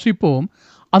வசனத்தை வாசிப்போம்.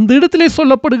 அந்த இடத்திலே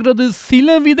சொல்லப்படுகிறது,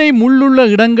 சில விதை முள்ளுள்ள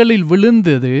இடங்களில்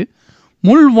விழுந்தது,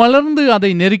 முள் வளர்ந்து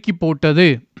அதை நெருக்கி போட்டது.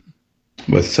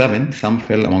 Verse 7, some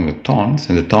fell among the thorns,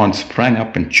 and the thorns sprang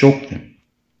up and choked them.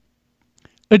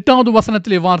 8வது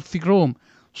வசனத்திலே வாசிக்கிறோம்,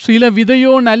 சில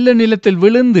விதையோ நல்ல நிலத்தில்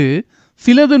விழுந்து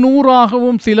சிலது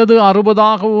 100ஆகவும் சிலது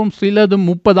 60ஆகவும் சிலது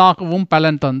 30ஆகவும்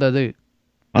பலன் தந்தது.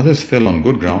 Others fell on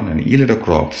good ground and yielded a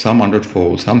crop, some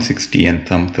 100-fold, some 60, and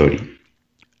some 30.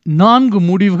 4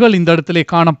 முடிவுகள் இந்த இடத்திலே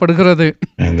காணப்படுகிறது.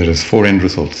 And there is 4 end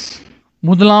results.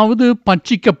 முதலாவது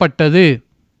பட்சிக்கப்பட்டது.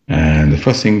 And the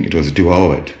first thing, it was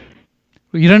devoured.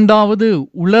 இரண்டாவது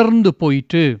உலர்ந்து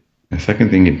போயிற்று. The second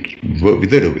thing, it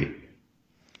withered away.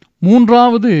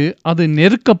 மூன்றாவது அது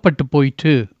நெருக்கப்பட்டு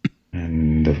போயிற்று.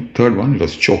 And the third one, it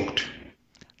was choked.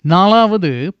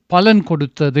 நாலாவது பலன்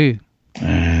கொடுத்தது.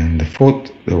 And the fourth,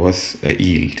 there was a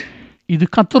yield. இது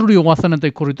கர்த்தருடைய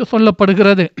வசனத்தை குறித்து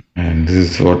சொல்லப்படுகிறது. And this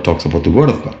is what talks about the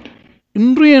word of God.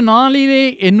 இன்றைய நாளிலே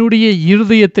என்னுடைய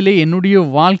இருதயத்திலே, என்னுடைய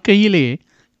வாழ்க்கையிலே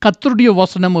கர்த்தருடைய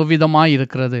வசனம் எவ்விதமாய்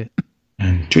இருக்கிறது?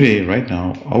 And today, right now,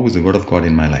 how is the word of God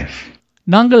in my life?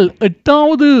 நாங்கள்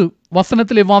 8வது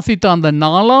வசனத்திலே வாசித்த அந்த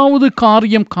 4வது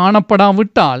காரியம்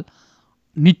காணப்படாவிட்டால்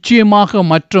நிச்சயமாக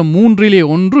மற்ற 3லே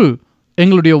ஒன்று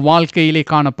எங்களுடைய வாழ்க்கையிலே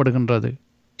காணப்படுகின்றது.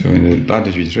 So in the part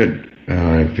that we read,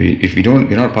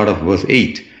 we're not part of verse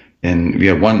 8, then we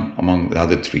are one among the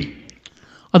other 3.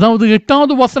 அதாவது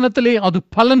 8வது வசனத்திலே அது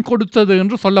பலன் கொடுத்தது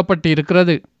என்று சொல்லப்பட்டு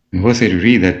இருக்கிறது. In verse 8 we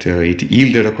read that it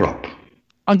yielded a crop.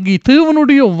 அங்கே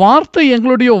தேவனுடைய வார்த்தை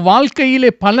எங்களுடைய வாழ்க்கையிலே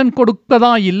பலன்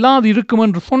கொடுக்கதா இல்லாது இருக்கும்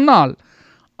என்று சொன்னால்,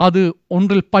 அது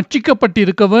ஒன்றில் பட்சிக்கப்பட்டு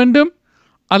இருக்க வேண்டும்,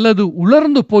 அல்லது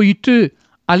உலர்ந்து போயிற்று,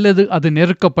 அல்லது அது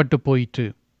நெருக்கப்பட்டு போயிற்று.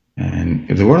 And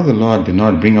if the word of the Lord did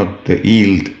not bring out the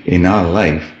yield in our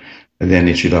life, then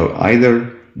it should have either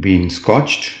been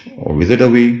scorched or withered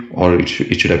away, or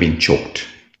it should have been choked.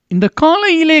 இந்த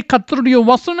காலையிலே கர்த்தருடைய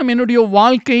வசனம் என்னுடைய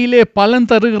வாழ்க்கையிலே பலன்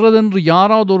தருகிறது என்று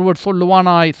யாராவது ஒருவர்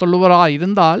சொல்லுவராய்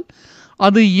இருந்தால்,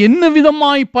 அது என்ன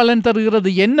விதமாய் பலன் தருகிறது,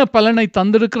 என்ன பலனை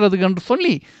தந்திருக்கிறது என்று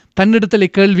சொல்லி தன்னிடத்திலே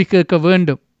கேள்வி கேட்க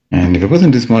வேண்டும். And if a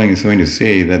person this morning is going to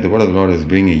say that the word of the Lord is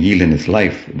bringing a yield in his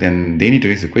life, then they need to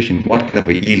raise the question, what kind of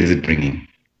a yield is it bringing?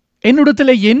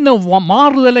 என்னிடத்தில் என்ன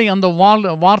மாறுதலை அந்த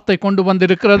வார்த்தை கொண்டு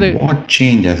வந்திருக்கிறது? What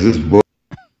change has this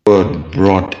word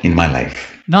brought in my life?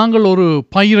 நாங்கள் ஒரு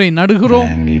பயிரை நடுகிறோம்,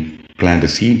 and we plant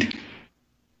a seed,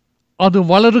 அது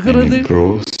வளர்கிறது, and it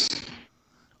grows,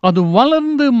 அது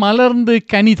வளர்ந்து மலர்ந்து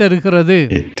கனி தருகிறது.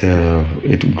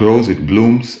 It grows, it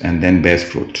blooms, and then bears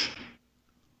fruit.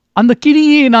 அந்த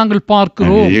கிரியை நாங்கள்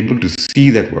பார்க்கிறோம். And we are able to see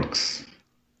that works.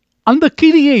 அந்த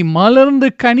கிரியை மலர்ந்து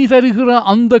கனி தருகிற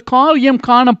அந்த காரியம்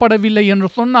காணப்படவில்லை என்று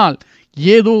சொன்னால்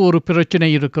ஏதோ ஒரு பிரச்சனை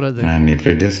இருக்கிறது. And if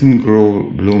it doesn't grow,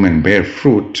 bloom, and bear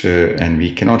fruit, and we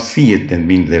cannot see it, then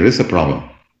means there is a problem.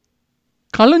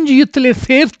 களஞ்சியத்திலே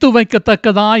சேர்த்து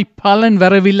வைக்கத்தக்கதாய் பலன்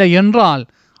வரவில்லை என்றால்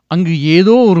அங்கு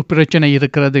ஏதோ ஒரு பிரச்சனை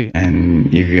இருக்கிறது. And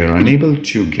if you are unable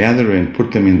to gather and put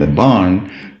them in the barn,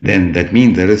 then that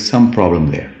means there is some problem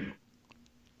there.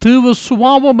 தீவ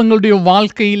சுபாவம் எங்களுடைய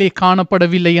வாழ்க்கையிலே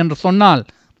காணப்படவில்லை என்று சொன்னால்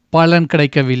பலன்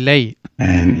கிடைக்கவில்லை.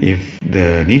 And if the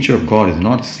nature of God is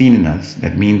not seen in us,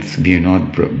 that means we are not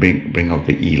bring out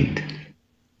the yield.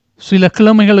 சில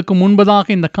கிழமைகளுக்கு முன்பதாக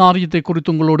இந்த காரியத்தை குறித்து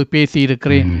உங்களோடு பேசி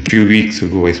இருக்கிறேன். A few weeks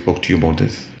ago I spoke to you about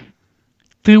this.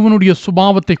 தேவனுடைய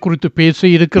சுபாவத்தை குறித்து பேசி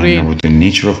இருக்கிறேன். About the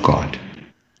nature of God.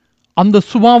 அந்த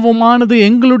சுபாவமானது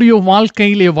எங்களுடைய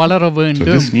வாழ்க்கையிலே வளர So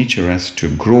வேண்டும். this nature has to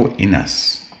grow in us.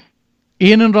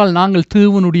 ஏனென்றால் நாங்கள்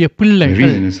தேவனுடைய The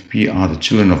பிள்ளைகள். reason is we are the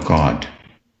children of God.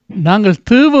 நாங்கள்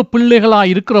தேவ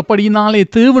பிள்ளைகளாய் இருக்கிறபடினாலே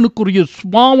தேவனுக்குரிய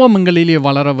சுபாவம் எங்களிலே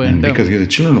வளர And வேண்டும். because we are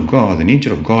the children of God, the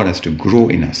nature of God has to grow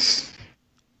in us.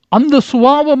 அந்த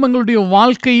சுபாவம் எங்களுடைய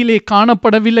வாழ்க்கையிலே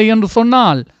காணப்படவில்லை என்று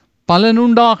சொன்னால்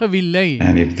பலனுண்டாகவில்லை.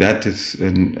 And if that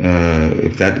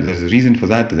there's a reason for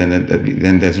that,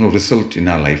 then there's no result in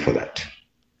our life for that.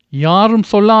 யாரும்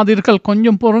சொல்லாதீர்கள்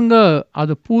கொஞ்சம் பொறுங்க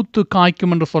அது பூத்து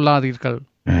காய்க்கும் என்று சொல்லாதீர்கள்.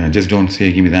 Just don't say,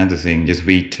 give me the answer saying, just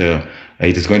wait,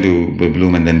 it is going to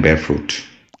bloom and then bear fruit.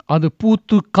 அது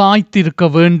பூத்து காய்த்திருக்க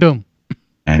வேண்டும்.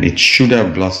 And it should have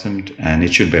blossomed and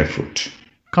it should bear fruit.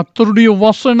 கர்த்தருடைய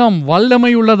வசனம்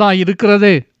வல்லமை உள்ளதாய்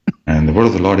இருக்கிறது. And the word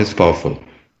of the Lord is powerful.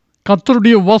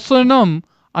 கர்த்தருடைய வசனம்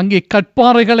அங்கே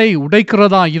கற்பாறைகளை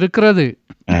உடைக்கிறதா இருக்கிறது.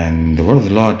 And the word of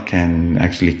the Lord can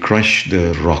actually crush the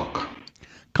rock.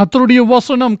 கர்த்தருடைய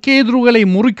வசனம் கேதுருகளை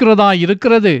முறிக்கிறதா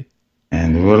இருக்கிறது. And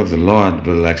the word of the Lord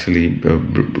will actually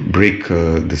break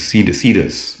the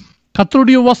cedars.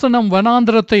 கர்த்தருடைய வசனம்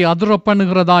வனாந்திரத்தை அதிர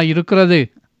பண்ணுகிறதா இருக்கிறது.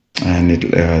 And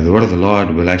the word of the Lord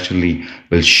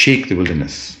will shake the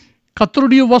wilderness.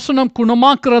 கர்த்தருடைய வசனம்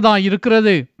குணமாக்குறதா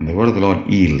இருக்கிறது. And the word of the Lord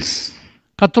heals.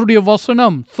 கர்த்தருடைய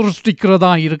வசனம்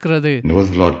சிருஷ்டிக்கிறதா இருக்கிறது. And the word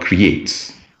of the Lord creates.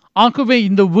 ஆகவே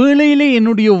இந்த வேளையிலே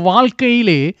என்னுடைய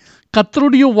வாழ்க்கையிலே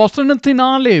கர்த்தருடைய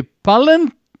வசனத்தினாலே பலன்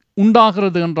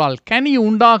உண்டாகிறது என்றால் கனி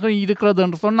உண்டாக இருக்கிறது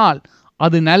என்று சொன்னால்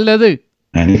அது நல்லது.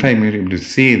 And if I may be able to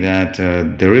say that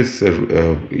there is a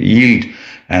yield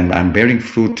and I'm bearing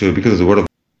fruit because of the word of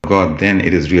God, then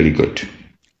it is really good.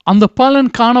 அந்த பலன்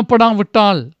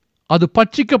காணப்படாவிட்டால் அது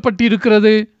பட்சிக்கப்பட்டு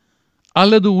இருக்கிறது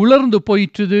அல்லது உலர்ந்து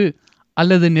போயிற்று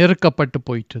அல்லது நெருக்கப்பட்டு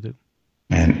போயிற்று.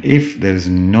 And if there is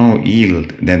no yield,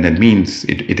 then that means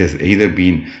it has either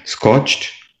been scorched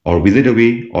or withered away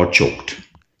or choked.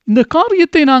 இந்த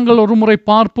காரியத்தை நாங்கள் ஒரு முறை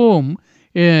பார்ப்போம்.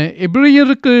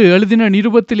 எபிரேயருக்கு எழுதின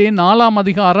நிருபத்திலே 4ஆம்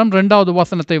அதிகாரம் 2வது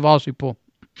வசனத்தை வாசிப்போம்.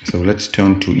 So let's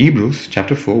turn to Hebrews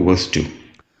chapter 4 verse 2.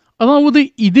 அதாவது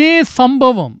இதே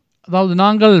சம்பவம், அதாவது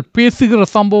நாங்கள் பேசுகிற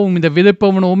சம்பவம், இந்த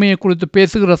விதைப்பவன் உமையை குறித்து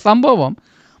பேசுகிற சம்பவம்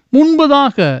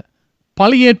முன்பதாக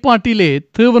பழைய ஏற்பாட்டிலே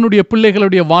தேவனுடைய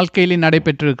பிள்ளைகளுடைய வாழ்க்கையிலே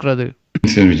நடைபெற்றிருக்கிறது.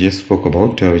 Incident we just spoke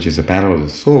about, which is a parable of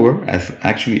the sower, has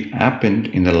actually happened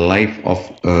in the life of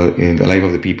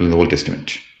the people in the Old Testament.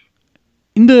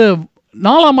 இந்த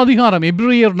 4ஆம் அதிகாரம்,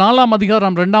 எபிரேயர் 4ஆம்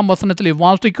அதிகாரம் 2ஆம் வசனத்திலே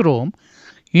வாசிக்கிறோம்,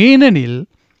 ஏனெனில்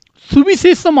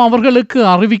சுவிசேஷம் அவர்களுக்கு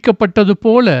அறிவிக்கப்பட்டது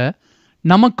போல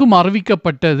நமக்கும்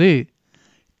அறிவிக்கப்பட்டது.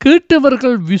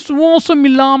 கேட்டவர்கள் விசுவாசம்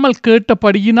இல்லாமல்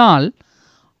கேட்டபடியினால்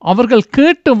அவர்கள்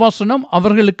கேட்ட வசனம்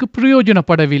அவர்களுக்கு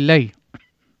பிரயோஜனப்படவில்லை.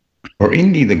 For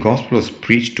indeed the gospel was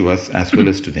preached to us as well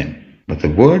as to them, but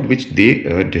the word which they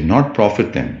heard did not profit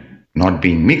them, not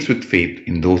being mixed with faith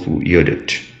in those who heard it.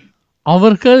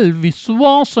 அவர்கள்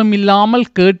விசுவாசம் இல்லாமல்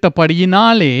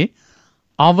கேட்டபடியினாலே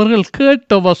அவர்கள்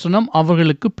கேட்ட வசனம்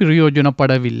அவர்களுக்கு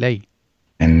பிரயோஜனப்படவில்லை.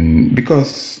 And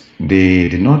because they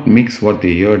did not mix what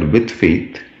they heard with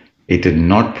faith, it did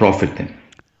not profit them.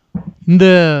 இந்த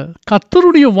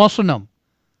கர்த்தருடைய வசனம்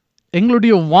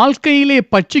எங்களுடைய வாழ்க்கையிலே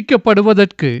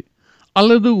பட்சிக்கப்படுவதற்கு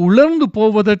அல்லது உலர்ந்து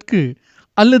போவதற்கு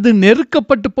அல்லது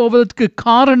நெருக்கப்பட்டு போவதற்கு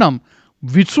காரணம்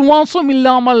விசுவாசம்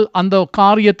இல்லாமல் அந்த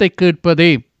காரியத்தை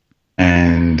கேட்பதே.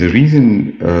 And the reason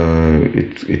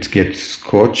it gets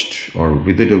scorched or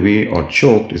withered away or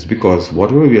choked is because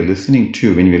whatever we are listening to,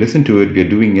 when we listen to it, we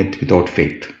are doing it without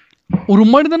faith. ஒரு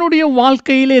மனிதனுடைய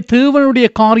வாழ்க்கையிலே தேவனுடைய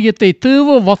காரியத்தை,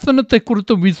 தேவ வசனத்தை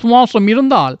குறித்து விசுவாசம்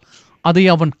இருந்தால் அதை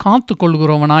அவன் காத்து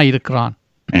கொள்கிறவனாய் இருக்கிறான்.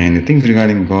 And the things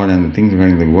regarding God and the things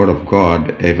regarding the word of God,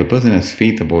 if a person has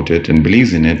faith about it and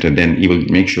believes in it, then he will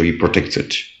make sure he protects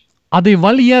it. அதை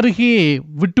வழி அருகே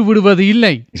விட்டு விடுவது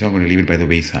இல்லை. He's not going to leave it by the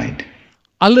wayside.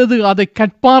 அல்லது அதை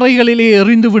கற்பாறைகளிலே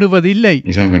எறிந்து விடுவது இல்லை.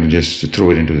 He's not going to just throw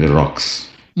it into the rocks.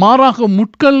 மாறாக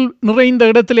முட்கள் நிறைந்த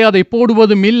இடத்திலே அதை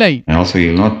போடுவதும் இல்லை. And also he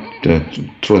will not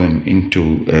throw them into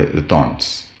the thorns.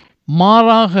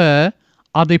 மாறாக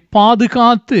அதை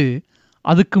பாதுகாத்து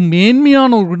அதுக்கு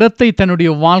மேன்மையான ஒரு இடத்தை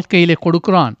தன்னுடைய வாழ்க்கையிலே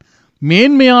கொடுக்கிறான்.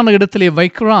 மேன்மையான இடத்திலே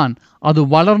வைக்கிறான். அது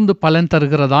வளர்ந்து பலன்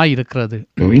தருகிறதா இருக்கிறது.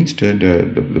 So instead,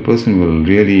 the person will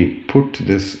really put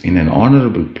this in an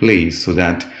honorable place so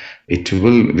that it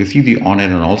will receive the honor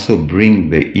and also bring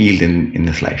the yield in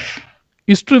his life.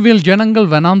 இஸ்ரவேல் ஜனங்கள்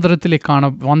வனாந்தரத்திலே காண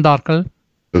வந்தார்கள்.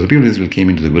 So the people of Israel came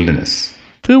into the wilderness.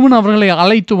 தேவன் அவர்களை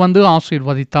அழைத்து வந்து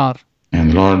ஆசீர்வதித்தார். And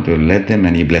the Lord led them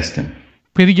and he blessed them.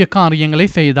 பெரிய காரியங்களை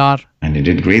செய்தார். And he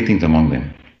did great things among them.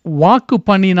 வாக்கு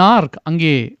பண்ணினார்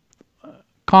அங்கே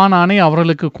கானானை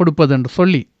அவர்களுக்கு கொடுப்பது என்று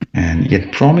சொல்லி. And yet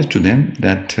promised to them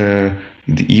that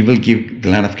he will give the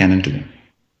land of Canaan to them.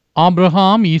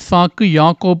 ஆபிரகாம், ஈசாக்கு,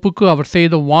 யாக்கோப்புக்கு அவர்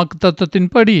செய்த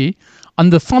வாக்குத்தத்தத்தின்படி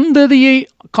அந்த சந்ததியை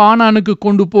கானானுக்கு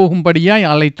கொண்டு போகும்படியாய்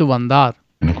அழைத்து வந்தார்.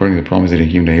 And according to the promise that he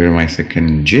gave to Abraham, Isaac, and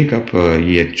Jacob,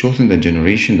 he had chosen the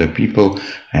generation, the people,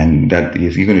 and that he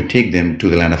is going to take them to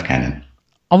the land of Canaan.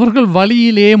 அவர்கள்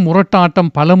வழியிலே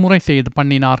முரட்டாட்டம் பலமுறை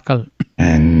பண்ணினார்கள்.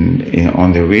 And on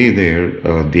their way there,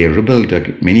 they rebelled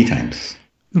many times.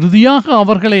 இறுதியாக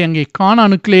அவர்களை அங்கே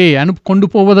கானானுக்குள்ளே கொண்டு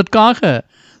போவதற்காக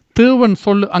தேவன்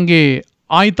அங்கே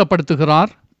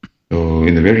ஆயத்தப்படுத்துகிறார். So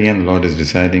in the very end, the Lord is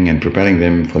deciding and preparing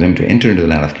them for them to enter into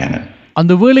the land of Canaan.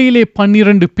 அந்த வேளையிலே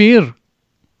 12 பேர்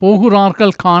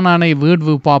போகிறார்கள் கானானை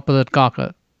வேட்பு பார்ப்பதற்காக.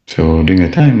 So during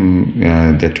the time,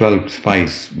 the 12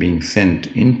 spies being sent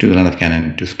into the land of Canaan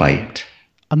to spy it.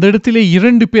 அந்த இடத்திலே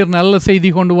 2 பேர் நல்ல செய்தி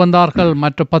கொண்டு வந்தார்கள்,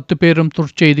 மற்ற 10 பேரும்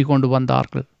துர்ச்செய்தி கொண்டு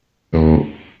வந்தார்கள். So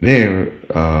there,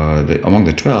 among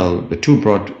the 12, the 2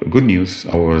 brought good news,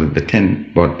 or the 10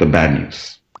 brought the bad news.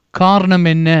 காரணம்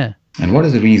என்ன? And what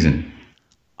is the reason?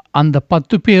 அந்த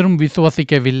 10 பேரும்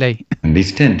விசுவாசிக்கவில்லை. And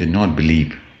these 10 did not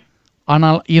believe.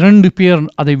 ஆனால் 2 பேர்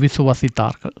அதை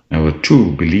விசுவாசித்தார்கள். Now 2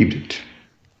 believed it.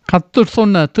 கர்த்தர்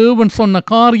தேவன் சொன்ன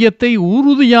காரியத்தை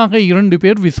உறுதியாக 2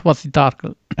 பேர்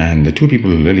விசுவாசித்தார்கள். And the 2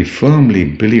 people really firmly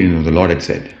believed in what the Lord had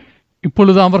said.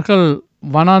 இப்பொழுது அவர்கள்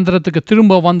வனாந்தரத்துக்கு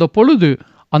திரும்ப வந்த பொழுது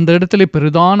அந்த இடத்திலே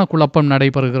பெரிதான குழப்பம்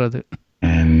நடைபெறுகிறது.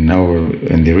 And now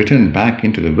when they returned back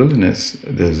into the wilderness,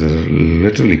 there's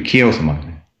literally chaos among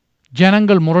them.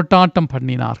 ஜனங்கள் முரட்டாட்டம்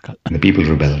பண்ணினார்கள். And the people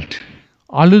rebelled.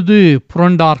 அழுது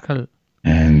புரண்டார்கள்.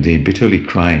 And they bitterly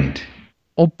cried.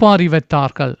 ஒப்பாரி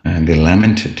வைத்தார்கள். And they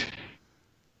lamented.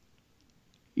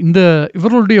 இந்த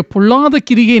இவர்களுடைய பொல்லாத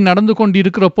கிரியை நடந்து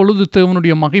கொண்டிருக்கிற பொழுது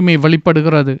தேவனுடைய மகிமை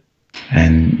வெளிப்படுகிறது.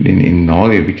 And in all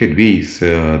their wicked ways,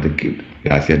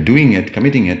 as they are doing it,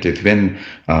 committing it, it's when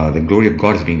the glory of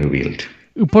God is being revealed.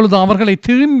 இப்பொழுது அவர்களை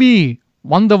திரும்பி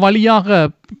வந்த வழியாக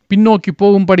பின்னோக்கி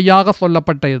போகும்படியாக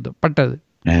சொல்லப்பட்டது.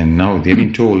 And now they've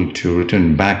been told to return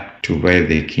back to where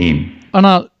they came.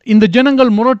 ஆனால் இந்த ஜனங்கள்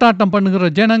முரட்டாட்டம் பண்ணுகிற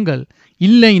ஜனங்கள்,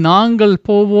 இல்லை நாங்கள்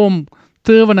போவோம்,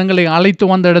 தேவன் எங்களை அழைத்து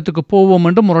வந்த இடத்துக்கு போவோம்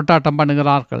என்று முரட்டாட்டம்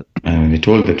பண்ணுகிறார்கள். And they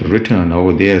told that to return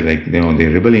over there, like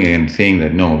they're rebelling and saying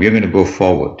that no, we are going to go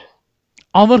forward.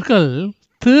 அவர்கள்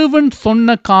தேவன்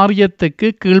சொன்ன காரியத்துக்கு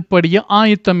கீழ்ப்படிய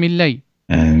ஆயத்தம் இல்லை.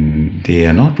 And they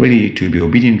are not ready to be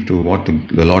obedient to what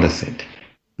the Lord has said.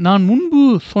 நான் முன்பு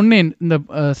சொன்னேன், இந்த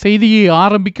செய்தியை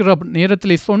ஆரம்பிக்கிற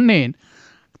நேரத்திலே சொன்னேன்,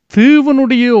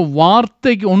 தேவனுடைய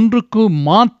வார்த்தை ஒன்றுக்கு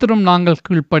மாத்திரம் நாங்கள்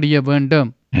கீழ்ப்படிய வேண்டும்.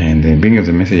 And the beginning of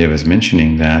the message I was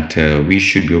mentioning that we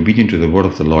should be obedient to the word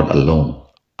of the Lord alone.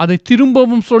 அதை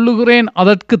திரும்பவும் சொல்லுகிறேன்,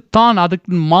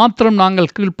 அதுக்கு மாத்திரம்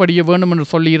நாங்கள் கீழ்ப்படிய வேண்டும் என்று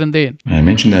சொல்லியிருந்தேன். I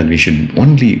mentioned that we should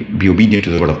only be obedient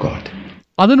to the word of God.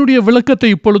 அதனுடைய விளக்கத்தை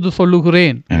இப்பொழுது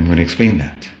சொல்லுகிறேன். I'm going to explain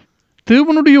that.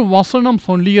 தேவனுடைய வசனம்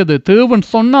சொல்லியது, தேவன்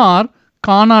சொன்னார்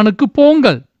கானானுக்கு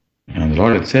போங்கள். And the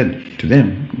Lord had said to them,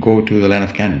 go to the land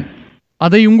of Canaan.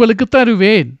 அதை உங்களுக்கு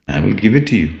தருவேன். I will give it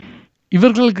to you.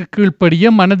 இவர்களுக்கு கீழ்ப்படிய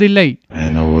மனதில்லை.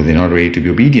 And now they're not ready to be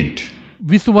obedient.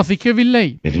 விசுவாசிக்கவில்லை.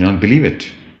 They did not believe it.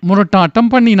 முரட்டாட்டம்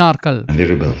பண்ணினார்கள். And they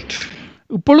rebelled.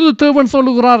 இப்பொழுது தேவன்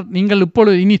சொல்லுகிறார், நீங்கள்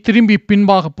இப்பொழுது இனி திரும்பி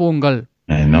பின்பாக போங்கள்.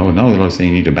 And now the Lord is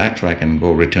saying you need to backtrack and go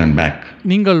return back.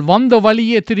 நீங்கள் வந்த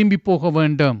வழியே திரும்பி போக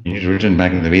வேண்டும். You need to return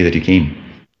back in the way that you came.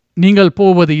 நீங்கள்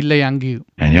போவது இல்லை அங்கு.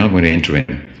 And you're not going to enter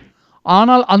in.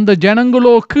 ஆனால் அந்த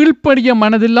ஜனங்களோ கீழ்ப்படிய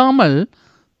மனதில்லாமல்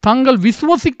தாங்கள்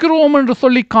விசுவசிக்கிறோம் என்று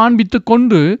சொல்லி காண்பித்து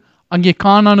கொண்டு அங்கே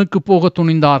கானானுக்கு போக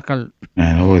துணிந்தார்கள்.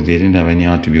 And they didn't have any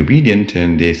heart to be obedient,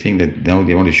 and they're saying that now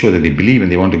they want to show that they believe and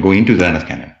they want to go into the land of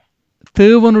Canaan.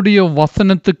 தேவனுடைய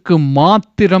வசனத்துக்கு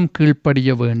மாத்திரம்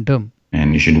கீழ்ப்படிய வேண்டும். And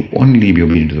you should only be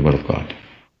obedient to the word of God.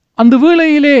 அந்த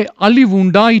வேளையிலே அழிவு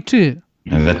உண்டாயிற்று.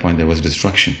 And at that point there was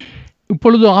destruction.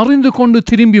 இப்பொழுது அறிந்து கொண்டு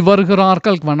திரும்பி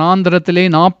வருகிறார்கள். வனாந்தரத்திலே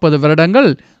 40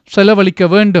 வருடங்கள் செலவழிக்க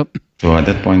வேண்டும். So at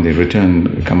that point they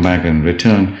come back and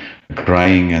return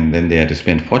crying, and then they had to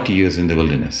spend 40 years in the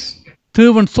wilderness.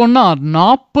 தேவன் சொன்னார்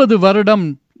 40 வருடம்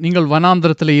நீங்கள்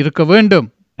வனாந்தரத்திலே இருக்க வேண்டும்.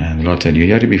 And the Lord said, you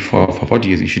have to be for 40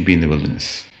 years, you should be in the wilderness.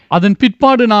 அதன்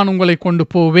பிற்பாடு நான் உங்களை கொண்டு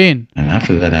போவேன். And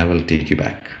after that I will take you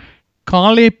back.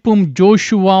 காலேப்பும்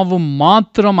ஜோஷுவாவும்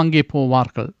மாத்திரம் அங்கே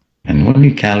போவார்கள். And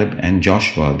only Caleb and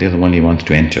Joshua, they're the one he wants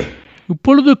to enter.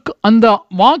 இப்பொழுது அந்த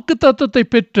வாக்கு தத்தத்தை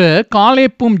பெற்ற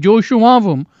காலேப்பும்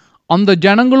ஜோஷுவாவும் அந்த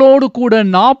ஜனங்களோடு கூட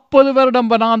 40 வருடம்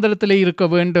வனாந்தரத்திலே இருக்க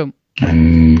வேண்டும். And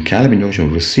Caleb and Joshua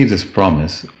received this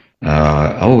promise.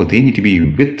 However, they need to be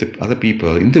with the other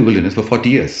people in the wilderness for 40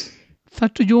 years.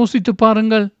 சற்று யோசித்து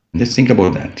பாருங்கள். Just think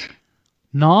about that.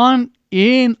 நான்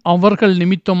ஏன் அவர்கள்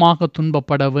நிமித்தமாக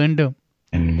துன்பப்பட வேண்டும்?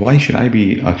 And why should I be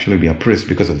oppressed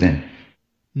because of them?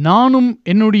 நானும்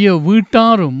என்னுடைய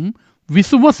வீட்டாரும்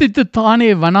விசுவசித்து தானே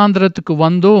வனாந்தரத்துக்கு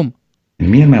வந்தோம். And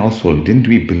me and my household, didn't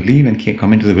we believe and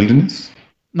come into the wilderness?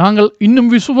 நாங்கள் இன்னும்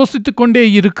விசுவசித்து கொண்டே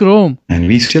இருக்கிறோம். And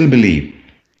we still believe.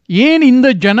 ஏன் இந்த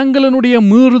ஜனங்களினுடைய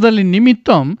மீறுதலின்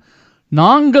நிமித்தம்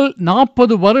நாங்கள்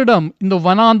 40 வருடம் இந்த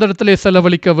வனாந்தரத்திலே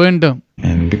செலவழிக்க வேண்டும்?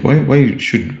 And why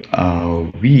should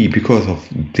we, because of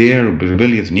their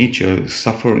rebellious nature,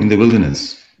 suffer in the wilderness?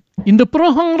 இந்த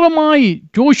பிரகாரமாய்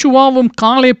ஜோஷுவாவும்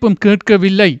காலேப்பும்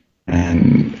கேட்கவில்லை. And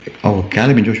our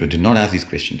Caleb and Joshua did not ask these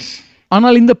questions.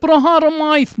 ஆனால் இந்த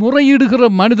பிரகாரமாய் முறையிடுகிற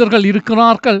மனிதர்கள்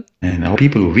இருக்கிறார்கள். And our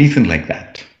people reason like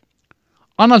that.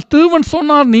 ஆனால் தேவன்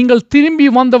சொன்னார், நீங்கள் திரும்பி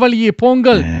வந்த வழியே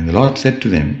போங்கள். And the Lord said to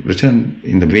them, return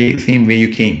in the same way you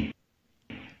came.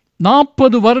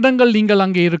 40 வருடங்கள் நீங்கள்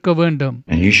அங்கே இருக்க வேண்டும்.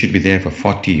 And you should be there for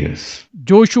 40 years.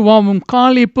 ஜோஷுவாவும்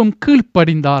காலேப்பும்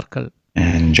கீழ்ப்படிந்தார்கள்.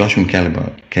 And Joshua and Caleb,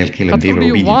 they were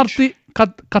obedient.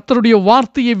 கர்த்தருடைய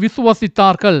வார்த்தையை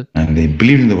விசுவாசித்தார்கள். And they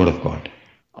believed in the word of God.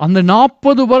 அந்த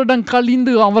 40 வருடம்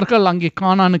கழிந்து அவர்கள் அங்கே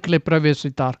கானானுக்குள்ளே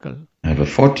பிரவேசித்தார்கள். And for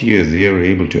 40 years they were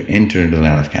able to enter into the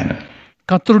land of Canaan.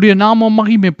 கர்த்தருடைய நாமம்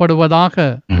மகிமைப்படுவதாக.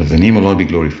 And the name of the Lord be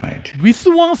glorified.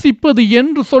 விசுவாசிப்பது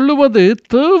என்று சொல்லுவது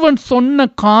தேவன் சொன்ன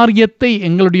காரியத்தை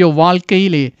எங்களுடைய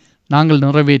வாழ்க்கையிலே நாங்கள்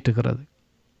நிறைவேற்றுகிறது.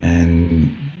 And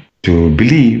to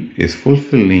believe is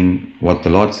fulfilling what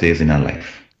the Lord says in our life.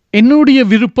 என்னுடைய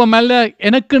விருப்பம் அல்ல,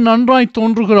 எனக்கு நன்றாய்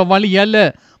தோன்றுகிற வழி அல்ல,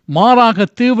 மாறாக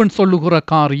தேவன் சொல்லுகிற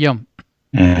காரியம்.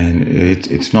 And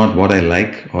it's not what I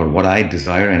like or what I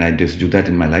desire and I just do that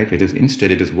in my life.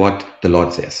 Instead it is what the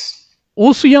Lord says.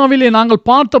 ஓசியாவிலே நாங்கள்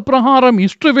பார்த்த பிரகாரம்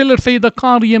இஸ்ரவேலர் செய்த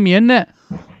காரியம் என்ன?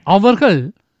 அவர்கள்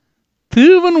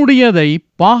தேவனுடையதை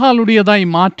பாகாலுடையதாய்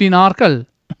மாற்றினார்கள்.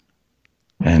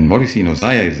 And what we see in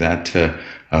Hosea is that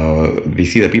we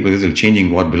see that people are changing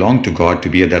what belonged to God to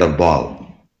be that of Baal.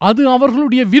 அது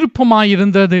அவர்களுடைய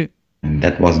விருப்பமாயிருந்தது. And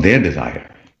that was their desire.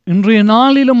 இன்றைய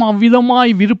நாளிலும்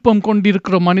அவ்விதமாய் விருப்பம்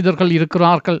கொண்டிருக்கிற மனிதர்கள்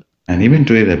இருக்கிறார்கள். And even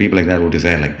today there are people like that who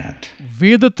desire like that.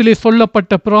 வேதத்திலே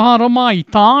சொல்லப்பட்ட பிரகாரமாய்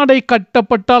தாடை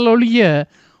கட்டப்பட்டால் ஒழிய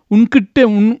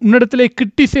உன்னிடத்திலே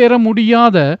கிட்டி சேர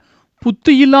முடியாத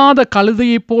புத்தியில்லாத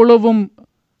கழுதையைப்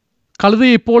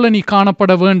போல நீ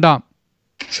காணப்பட வேண்டாம்.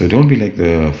 So don't be like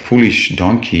the foolish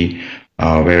donkey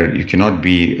where you cannot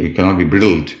be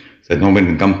bridled, so that no one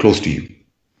can come close to you.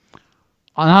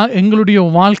 ஆனால் எங்களுடைய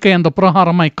வாழ்க்கை அந்த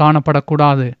பிரகாரமாய்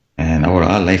காணப்படக்கூடாது. And our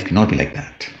life cannot be like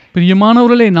that.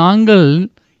 பிரியமானவர்களே, நாங்கள்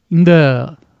இந்த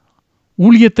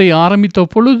ஊழியத்தை ஆரம்பித்த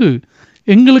பொழுது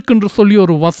எங்களுக்கென்று சொல்லி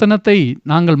ஒரு வசனத்தை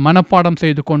நாங்கள் மனப்பாடம்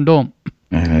செய்து கொண்டோம்.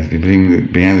 And as we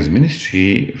began this ministry,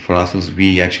 for ourselves we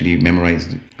actually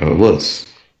memorized a verse.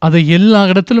 அதை எல்லா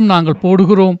இடத்திலும் நாங்கள்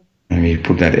போடுகிறோம். And we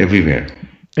put that everywhere.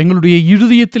 எங்களுடைய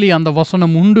இருதயத்திலே அந்த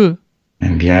வசனம் உண்டு.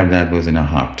 And we have that verse in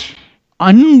our heart.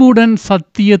 அன்புடன்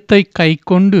சத்தியத்தை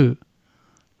கைக்கொண்டு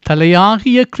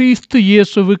தலையாகிய கிறிஸ்து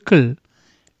இயேசுவுக்குள்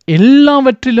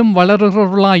எல்லாவற்றிலும்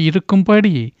வளருகிறவர்களாய்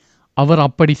இருக்கும்படி அவர்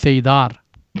அப்படி செய்தார்.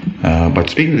 But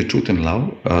speaking the truth in love,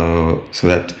 so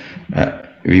that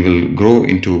we will grow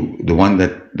into the one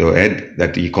that the head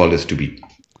that he called us to be.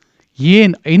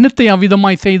 ஏன் என்னத்தை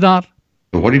அவ்விதமாய் செய்தார்?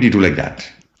 So what did he do like that?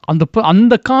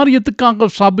 அந்த காரியத்துக்காக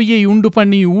சபையை உண்டு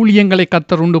பண்ணி ஊழியங்களை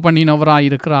கர்த்தர் உண்டு பண்ணினவராய்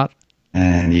இருக்கிறார்.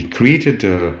 And he created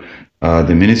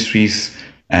the ministries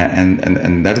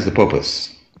and that is the purpose.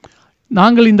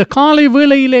 நாங்கள் இந்த காலை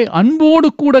வேளையிலே அன்போடு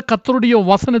கூட கர்த்தருடைய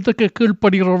வசனத்துக்கு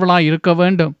கீழ்ப்படுகிறவர்களாய் இருக்க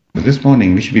வேண்டும். This morning,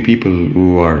 we should be people who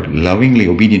are lovingly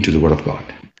obedient to the word of God.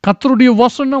 கர்த்தருடைய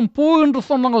வசனம் போ என்று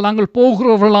சொன்னால் நாங்கள்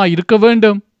போகிறவர்களாய் இருக்க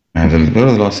வேண்டும். And the word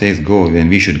of the Lord says go, then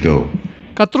we should go.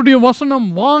 கர்த்தருடைய வசனம்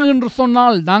வா என்று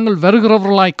சொன்னால் நாங்கள்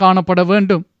வருகிறவர்களாய் காணப்பட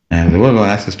வேண்டும். And the word of the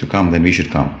Lord asks us to come, then we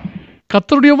should come.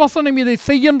 கர்த்தருடைய வசனம் இதை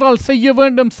செய்ய என்றால் செய்ய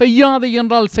வேண்டும், செய்யாது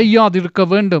என்றால் செய்யாதிருக்க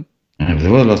வேண்டும். And if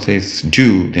the word of the Lord says do,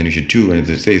 then we should do. And if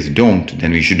it says don't,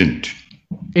 then we shouldn't.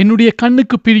 என்னுடைய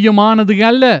கண்ணுக்கு பிரியமானது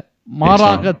அல்ல,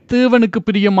 மாறாக தேவனுக்கு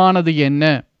பிரியமானது என்ன?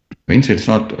 Instead,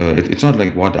 it's not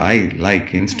like what I like.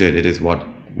 Instead, it is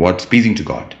what's pleasing to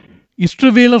God.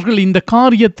 இஸ்ரவேலர்கள் இந்த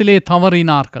காரியத்திலே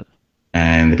தவறினார்கள்.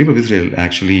 And the people of Israel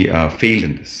actually failed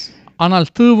in this. ஆனால்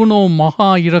தேவனோ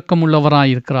மகா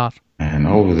இரக்கமுள்ளவராயிருக்கிறார். And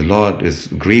the Lord is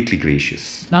greatly gracious.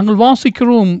 நாங்கள்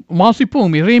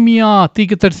வாசிப்போம் எரேமியா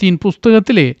தீர்க்கதரிசியின்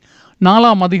புஸ்தகத்திலே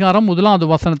 4ஆம் அதிகாரம் 1வது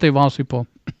வசனத்தை வாசிப்போம்.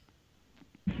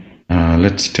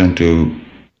 Let's turn to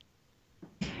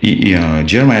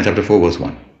Jeremiah chapter 4 verse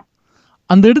 1.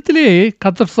 அந்த இடத்திலே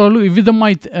கர்த்தர்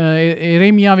இவ்விதமாய்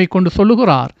எரேமியாவை கொண்டு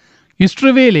சொல்லுகிறார்,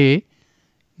 இஸ்ரவேலே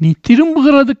நீ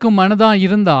திரும்புகிறதுக்கு மனதாய்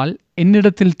இருந்தால்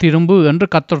என்னிடத்தில் திரும்பு என்று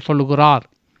கர்த்தர் சொல்லுகிறார்.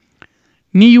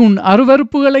 நீ உன்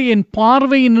அருவருப்புகளை என்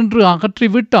பார்வையினின்று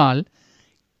அகற்றிவிட்டால்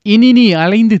இனி நீ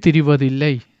அலைந்து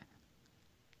திரிவதில்லை.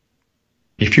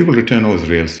 If you will return, O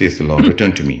Israel, says the Lord,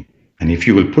 return to me. And if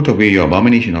you will put away your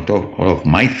abomination out of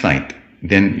my sight,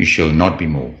 then you shall not be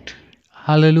moved.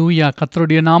 ஹல்லேலூயா,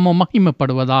 கர்த்தருடைய நாமம்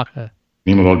மகிமைப்படுவதாக.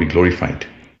 Name of the Lord be glorified.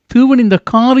 தேவன் இந்த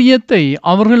காரியத்தை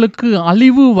அவர்களுக்கு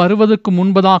அழிவு வருவதற்கு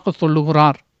முன்பதாக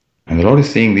சொல்லுகிறார். And the Lord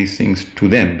is saying these things to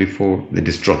them before the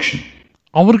destruction.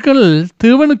 அவர்கள்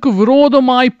தேவனுக்கு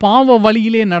விரோதமாய் பாவ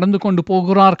வழியிலே நடந்து கொண்டு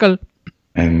போகிறார்கள்.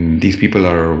 And these people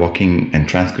are walking and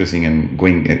transgressing and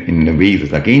going in the ways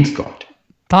that's against God.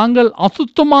 தாங்கள்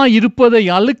அசுத்தமாய் இருப்பதை,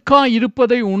 அழுக்காய்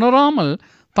இருப்பதை உணராமல்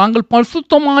தாங்கள்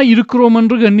பரிசுத்தமாய் இருக்கிறோம்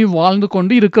என்று எண்ணி வாழ்ந்து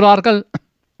கொண்டு இருக்கிறார்கள்.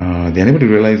 They are unable to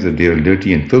realize that they are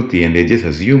dirty and filthy, and they just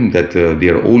assume that they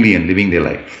are holy and living their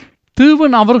life.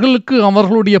 தேவன் அவர்களுக்கு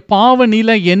அவர்களுடைய பாவ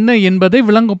நிலை என்ன என்பதை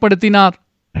விளங்கப்படுத்தினார்.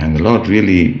 And the Lord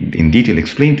really in detail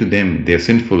explained to them their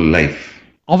sinful life.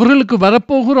 அவர்களுக்கு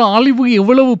வரப்போகிற அழிவு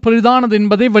எவ்வளவு பெரிதானது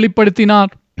என்பதை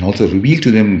வெளிப்படுத்தினார். And also revealed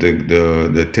to them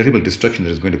the terrible destruction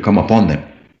that is going to come upon them.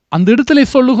 அந்த இடத்திலே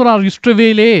சொல்லுகிறார்,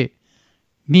 இஸ்ரவேலே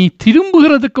நீ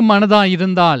திரும்புகிறதுக்கு மனதாய்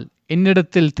இருந்தால்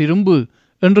என்னிடத்தில் திரும்பு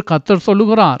என்று கர்த்தர்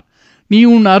சொல்லுகிறார். நீ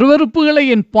உன் அருவருப்புகளை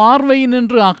என்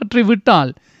பார்வையினின்று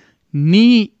அகற்றிவிட்டால் நீ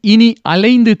இனி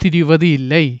அலைந்து திரிவது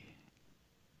இல்லை.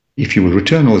 If you will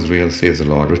return, O Israel, says the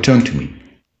Lord, return to me.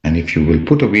 And if you will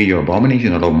put away your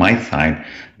abomination out of my sight,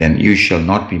 then you shall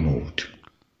not be moved.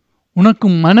 உனக்கு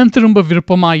மனம் திரும்ப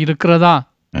விருப்பமாய் இருக்கிறதா?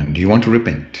 And do you want to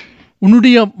repent?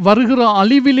 உன்னுடைய வருகிற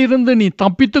அழிவிலிருந்து நீ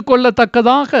தப்பித்துக்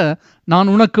கொள்ளத்தக்கதாக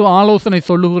நான் உனக்கு ஆலோசனை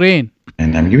சொல்லுகிறேன்.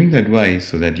 And I'm giving the advice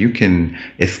so that you can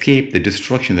escape the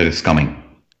destruction that is coming.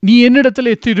 நீ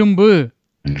என்னிடத்திலே திரும்பு.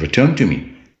 And return to me.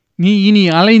 நீ இனி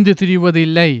அலைந்து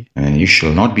திரிவதில்லை. And you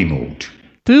shall not be moved.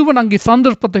 தேவன் அங்கே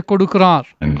சந்தர்ப்பத்தை கொடுக்கிறார்.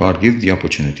 And God gives the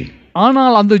opportunity.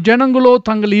 ஆனால் அந்த ஜனங்களோ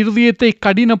தங்கள் இருதயத்தை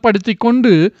கடினப்படுத்தி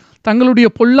கொண்டு தங்களுடைய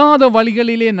பொல்லாத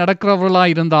வழிகளிலே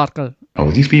நடக்கிறவர்களாய் இருந்தார்கள்.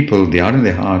 These people, they are in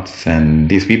their hearts, and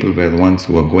these people were the ones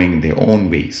who are going their own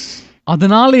ways.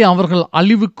 அதனாலே அவர்கள்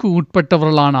அழிவுக்கு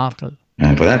உட்பட்டவர்களானார்கள்.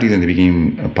 And for that reason, they became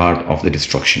a part of the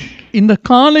destruction. இந்த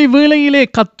காலை வேளையிலே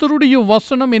கர்த்தருடைய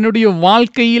வசனம் என்னுடைய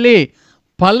வாழ்க்கையிலே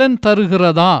பலன்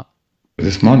தருகிறதா?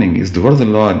 This morning, is the word of the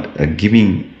Lord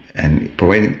giving and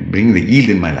providing, bringing the yield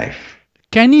in my life?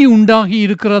 கனி உண்டாகி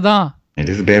இருக்கிறதா? It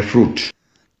is bear fruit.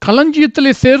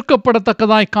 களஞ்சியத்திலே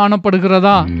சேர்க்கப்படத்தக்கதாய்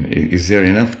காணப்படுகிறதா? Is there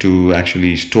enough to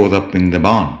actually store up in the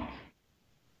barn?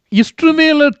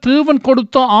 இஸ்ரவேலர் தேவன்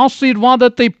கொடுத்த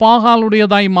ஆசீர்வாதத்தை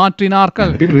பாகாலுடையதாய்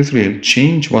மாற்றினார்கள். The people of Israel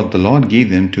changed what the Lord gave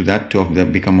them to that of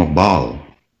them become of Baal.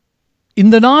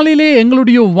 இந்த நாளிலே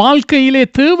எங்களுடைய வாழ்க்கையிலே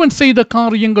தேவன் செய்த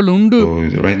காரியங்கள் உண்டு.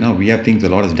 So right now we have things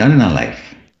the Lord has done in our life.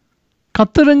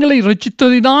 கர்த்தரங்களை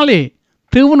ரட்சித்ததினாலே,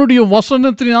 தேவனுடைய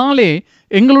வசனத்தினாலே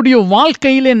எங்களுடைய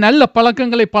வாழ்க்கையிலே நல்ல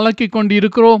பழக்கங்களை பழக்கிக் கொண்டு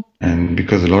இருக்கிறோம். And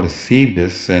because the Lord has saved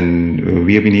us, and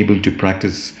we have been able to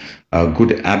practice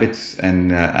good habits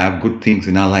and have good things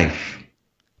in our life.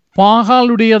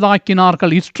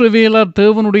 பாகாலுடையதாக்கினார்கள். இஸ்ரவேலர்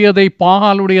தேவனுடையதை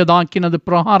பாகாலுடையதாக்கினது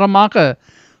பிரகாரமாக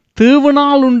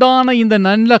தேவனால் உண்டான இந்த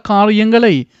நல்ல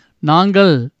காரியங்களை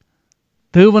நாங்கள்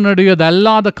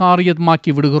தேவனுடையதல்லாத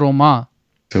காரியமாக்கி விடுகிறோமா?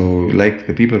 So like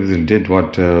the people of Israel did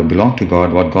what belonged to God,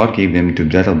 what God gave them to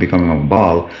that of becoming of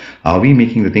Baal, are we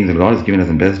making the things that God has given us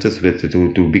and blessed us with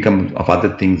to become of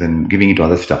other things and giving it to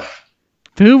other stuff?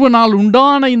 தேவனால்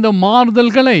உண்டான இந்த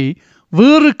மாறுதல்களை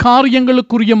வேறு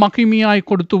காரியங்களுக்குரிய மகிமையாய்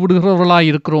கொடுத்து விடுகிறவர்களாய்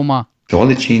இருக்கிறோமா? So all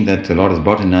the change that the Lord has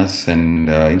brought in us, and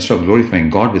instead of glorifying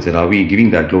God with it, are we giving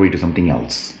that glory to something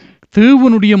else?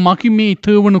 தேவனுடைய மகிமை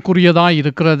தேவனுக்குரியதாய்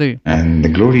இருக்கிறது. And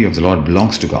the glory of the Lord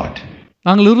belongs to God.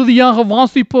 நாங்கள் இறுதியாக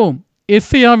வாசிப்போம்.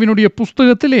 எசேயாவினுடைய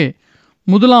புஸ்தகத்திலே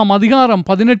 1 அதிகாரம்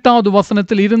 18வது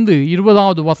வசனத்தில் இருந்து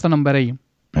 20வது வசனம் வரை.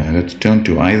 Let's turn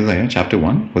to Isaiah chapter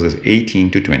 1, verses 18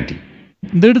 to 20.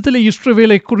 இந்த இடத்துல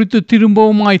இஸ்ரவேலை குறித்து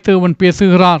திரும்பவுமாய் தேவன்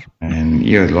பேசுகிறார். And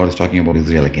here the Lord is talking about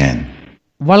Israel again.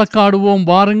 வழக்காடுவோம்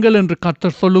வாருங்கள் என்று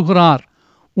கர்த்தர் சொல்லுகிறார்.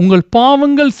 உங்கள்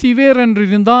பாவங்கள் சிவேர்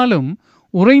என்றிருந்தாலும்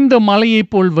உறைந்த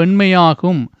மலையைப் போல்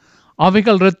வெண்மையாகும்.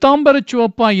 அவைகள் இரத்தாம்பரச்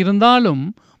சிவப்பாய் இருந்தாலும்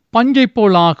பஞ்சை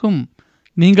போல் ஆகும்.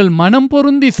 நீங்கள் மனம்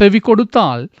பொருந்தி செவி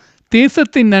கொடுத்தால்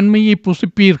தேசத்தின் நன்மையை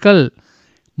புசிப்பீர்கள்.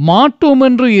 மாட்டோம்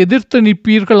என்று எதிர்த்து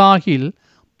நிற்பீர்களாகில்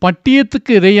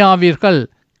பட்டியத்துக்கு இரையாவீர்கள்.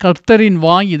 கர்த்தரின்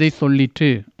வாய் இதை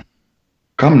சொல்லிற்று.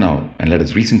 Come now, and let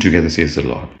us reason together, says the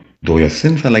Lord. Though your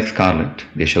sins are like scarlet,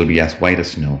 they shall be as white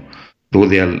as snow. Though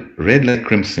they are red like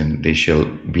crimson, they shall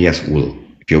be as wool.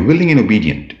 If you are willing and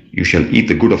obedient, you shall eat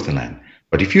the good of the land.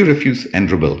 But if you refuse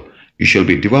and rebel, you shall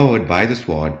be devoured by the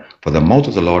sword, for the mouth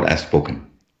of the Lord has spoken.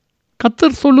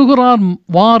 கர்த்தர் சொல்லுகிறார்,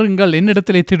 வாருங்கள்,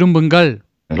 என்னிடத்திலே திரும்புங்கள்.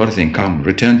 The Lord is saying, come,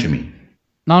 return to me.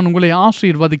 நான் உங்களை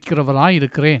ஆசீர்வதிக்கிறவராய்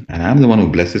இருக்கிறேன். And I am the one who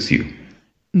blesses you.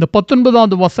 இந்த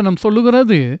 19வது வசனம்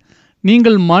சொல்லுகிறது,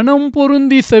 நீங்கள் மனம்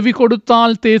பொருந்தி செவி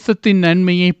கொடுத்தால் தேசத்தின்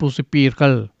நன்மையை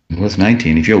புசிப்பீர்கள். Verse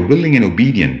 19, if you are willing and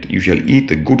obedient, you shall eat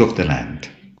the good of the land.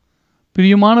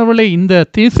 பிரியமானவர்களே, இந்த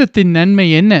தேசத்தின் நன்மை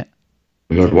என்ன?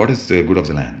 Lord, what is the good of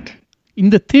the land?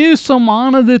 இந்த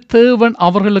தேசமானது தேவன்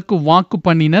அவர்களுக்கு வாக்கு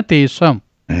பண்ணின தேசம்.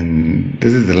 And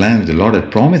this is the land the Lord had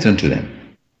promised unto them.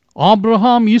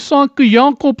 ஆபிரகாம், ஈசாக்கு,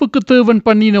 யாக்கோப்புக்கு தேவன்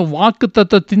பண்ணின வாக்கு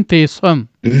தத்தத்தின் தேசம்.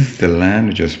 This is the land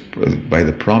which was by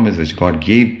the promise which God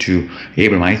gave to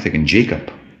Abraham, Isaac and Jacob.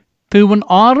 தேவன்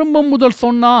ஆரம்பம் முதல்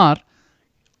சொன்னார்,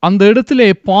 அந்த இடத்திலே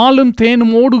பாலும்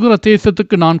தேனும் ஓடுகிற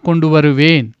தேசத்துக்கு நான் கொண்டு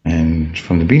வருவேன். And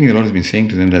from the beginning the Lord has been saying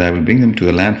to them that I will bring them to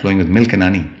the land flowing with milk and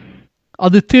honey.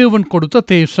 அது தேவன் கொடுத்த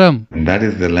தேசம். And that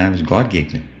is the land which God gave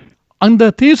them.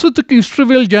 அந்த தேசத்துக்கு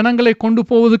இஸ்ரவேல் ஜனங்களை கொண்டு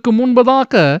போவதற்கு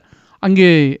முன்பதாக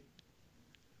அங்கே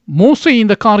மோசே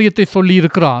இந்த காரியத்தை சொல்லி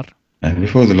இருக்கிறார். And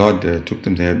before the Lord took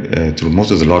them there, through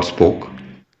Moses the Lord spoke.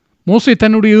 மோசே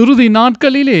தன்னுடைய இறுதி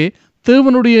நாட்களிலே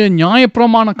தேவனுடைய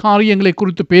நியாயப்பிரமாண காரியங்களை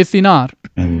குறித்து பேசினார்.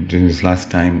 And during his last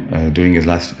time, during his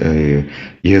last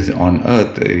years on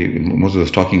earth, Moses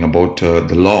was talking about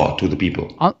the law to the people.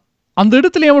 அந்த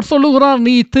இடத்துல அவர் சொல்லுகிறார்,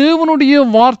 நீ தேவனுடைய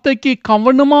வார்த்தைக்கு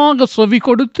கவனமாக செவி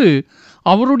கொடுத்து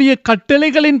அவருடைய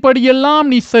கட்டளைகளின் படியெல்லாம்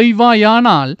நீ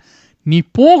செய்வாயானால் நீ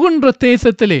போகின்ற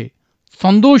தேசத்திலே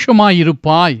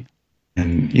சந்தோஷமாயிருப்பாய்.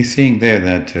 And he's saying there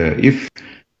that if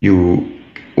you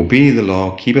obey the law,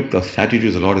 keep up the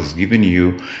statutes the Lord has given you,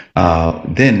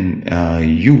 then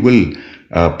you will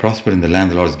prosper in the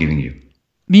land the Lord is giving you.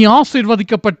 நீ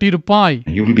ஆசீர்வதிக்கப்பட்டிருப்பாய்.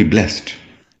 You will be blessed.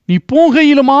 நீ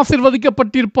போகையிலும்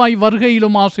ஆசீர்வதிக்கப்பட்டிருப்பாய்,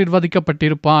 வருகையிலும்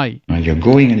ஆசீர்வதிக்கப்பட்டிருப்பாய். You're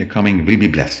going and you're coming will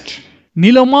be blessed.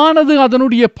 நிலமானது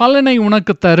அதனுடைய பலனை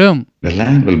உனக்கு தரும். The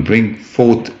land will bring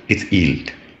forth its yield.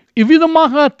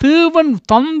 இவ்விதமாக தேவன்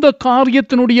தந்த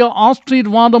காரியத்தினுடைய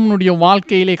ஆசீர்வாதம் உன்னுடைய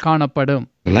வாழ்க்கையிலே காணப்படும்.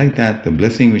 Like that, the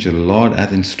blessing which the Lord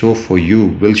has in store for you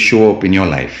will show up in your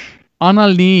life.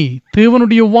 ஆனால் நீ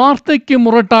தேவனுடைய வார்த்தைக்கு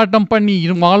முரட்டாட்டம் பண்ணி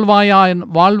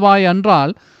வாழ்வாய்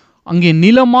என்றால் அங்கே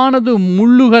நிலமானது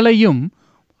முள்ளுகளையும்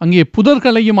அங்கே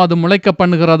புதர்களையும் அது முளைக்க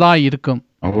பண்ணுகிறதா இருக்கும்.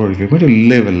 Or if you're going to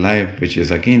live a life which is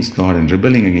against God and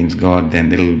rebelling against God, then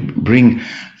it'll bring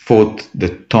forth the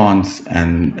thorns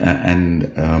and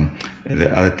the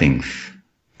other things.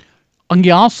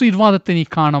 அங்கே ஆசீர்வாதத்தை நீ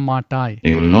காண மாட்டாய்.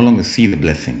 You will no longer see the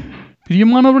blessing.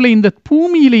 பிரியமானவர்களே, இந்த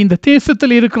பூமியிலே இந்த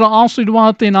தேசத்தில் இருக்கிற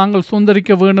ஆசீர்வாதத்தை நாங்கள்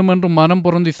சொந்தரிக்க வேண்டும் என்று மனம்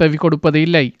பொருந்தி செவி கொடுப்பது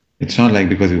இல்லை. It's not like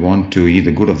because we want to eat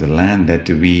the good of the land that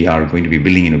we are going to be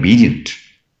willing and obedient.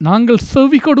 நாங்கள்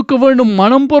செவி கொடுக்க வேண்டும்,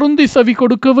 மனம் பொருந்தி செவி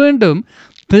கொடுக்க வேண்டும்.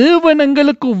 தேவன்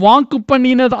எங்களுக்கு வாக்கு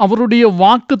பண்ணினது அவருடைய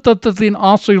வாக்கு தத்தத்தின்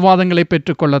ஆசீர்வாதங்களை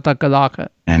பெற்றுக்கொள்ளத்தக்கதாக.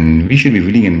 And we should be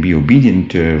willing and be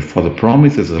obedient for the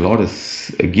promises the Lord has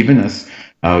given us,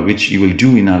 which He will do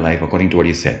in our life according to what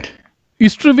He said.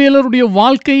 இஸ்ரவேலருடைய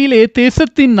வாழ்க்கையிலே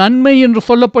தேசத்தின் நன்மை என்று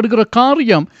சொல்லப்படுகிற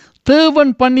காரியம்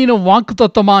தேவன் பண்ணின வாக்கு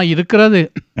தத்தமாக இருக்கிறது.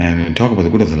 And when we talk about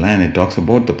the good of the land, it talks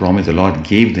about the promise the Lord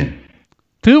gave them.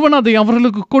 தேவன் அதை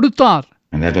அவர்களுக்கு கொடுத்தார்.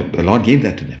 And that the Lord gave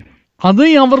that to them. அதை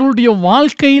அவர்களுடைய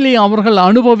வாழ்க்கையிலே அவர்கள்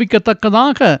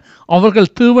அனுபவிக்கத்தக்கதாக அவர்கள்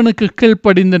தேவனுக்கு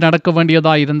கீழ்ப்படிந்து நடக்க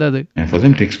வேண்டியதாக இருந்தது. And for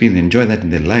them to experience and enjoy that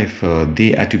in their life, they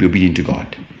had to be obedient to God.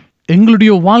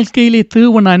 எங்களுடைய வாழ்க்கையிலே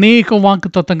தேவன் அநேக வாக்கு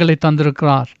தத்தங்களை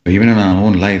தந்திருக்கிறார். Even in our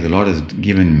own life, the Lord has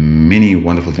given many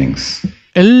wonderful things.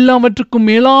 எல்லாவற்றுக்கும்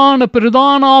மேலான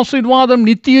பிரதான ஆசீர்வாதம்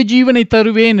நித்திய ஜீவனை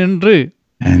தருவேன் என்று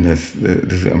And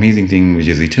this amazing thing which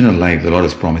is eternal life, the Lord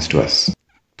has promised to us.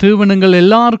 தேவனுங்கள்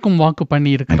எல்லாருக்கும் வாக்கு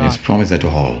பண்ணி And He இருக்கிறார். has promised that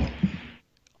to all.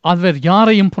 அவர்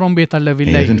யாரையும் புறம்பே He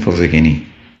தள்ளவில்லை. doesn't forsake any.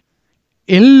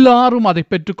 எல்லாரும் அதை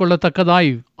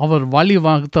பெற்றுக்கொள்ளத்தக்கதாய் அவர் வழி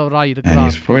வகுத்தவராய் And He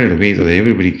இருக்கிறார். has provided a way so that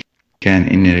everybody can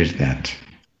inherit that.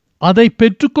 அதை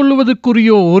பெற்றுக்கொள்வதற்குரிய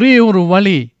ஒரே ஒரு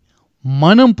வழி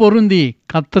மனம் பொருந்தி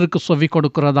கர்த்தருக்கு செவி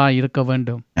கொடுக்கிறதா இருக்க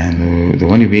வேண்டும். And the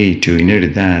only way to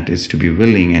inherit that is to be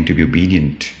willing and to be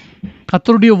obedient.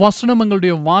 கர்த்தருடைய வசனம்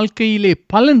எங்களுடைய வாழ்க்கையிலே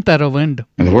பலன் தர வேண்டும்.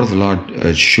 And the word of the Lord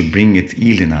should bring its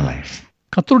yield in our life.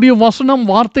 கர்த்தருடைய வசனம்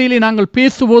வார்த்தையிலே நாங்கள்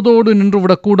பேசுவதோடு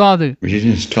நின்றுவிடக் கூடாது. We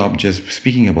shouldn't stop just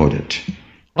speaking about it.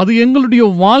 அது எங்களுடைய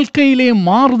வாழ்க்கையிலே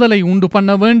மாறுதலை உண்டு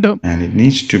பண்ண வேண்டும். And it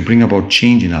needs to bring about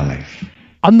change in our life.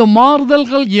 அந்த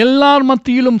மாறுதல்கள் எல்லார்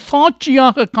மத்தியிலும்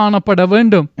சாட்சியாக காணப்பட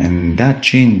வேண்டும். And that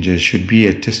change should be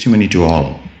a testimony to all.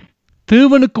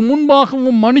 தேவனுக்கு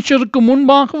முன்பாகவும் மனுஷருக்கு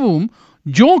முன்பாகவும்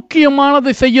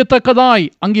ஜோக்கியமானதை செய்யத்தக்கதாய்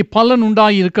அங்கே பலன்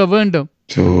உண்டாயிருக்க வேண்டும்.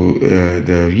 So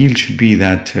the yield should be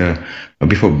that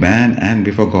before man and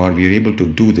before God we are able to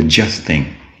do the just thing.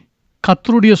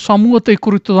 கர்த்தருடைய சமூகத்தை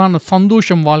குறித்துதான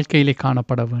சந்தோஷம் வாழ்க்கையிலே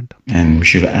காணப்பட வேண்டும். And we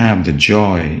should have the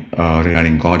joy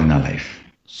regarding God in our life.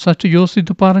 சற்று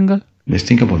யோசித்து பாருங்கள். Let's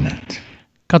think about that.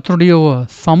 கர்த்தருடைய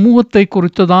சமூகத்தை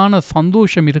குறித்ததான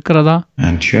சந்தோஷம் இருக்கிறதா?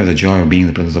 And you have the joy of being in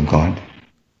the presence of God.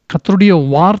 கர்த்தருடைய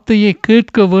வார்த்தையை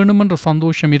கேட்க வேண்டும் என்ற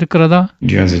சந்தோஷம் இருக்கிறதா?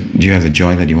 Do you have the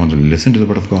joy that you want to listen to the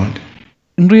word of God?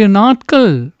 இன்றைய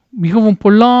நாட்கள் மிகவும்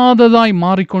பொல்லாததாய்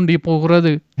மாறிக்கொண்டே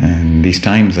போகிறது. And these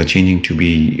times are changing to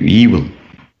be evil.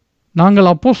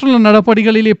 நாங்கள் அப்போஸ்தலர்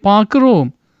நடபடிகளிலே பார்க்கிறோம்.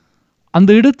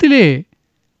 அந்த இடத்திலே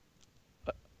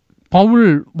பவுல்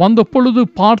வந்த பொழுது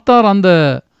பார்த்தார், அந்த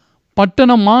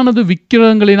பட்டணமானது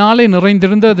விக்கிரகங்களினாலே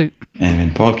நிறைந்திருந்தது. And when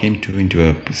Paul came into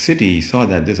a city, he saw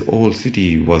that this whole city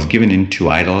was given into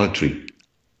idolatry.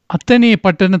 அத்தனே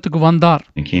பட்டணத்துக்கு வந்தார்.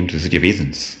 He came to the city of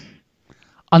Athens.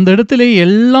 அந்த இடத்திலே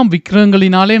எல்லாம்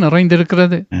விக்கிரகங்களினாலே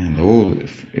நிறைந்திருக்கிறது. And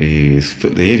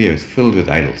the area is filled with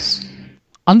idols.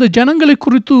 அந்த ஜனங்களை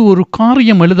குறித்து ஒரு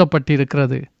காரியம்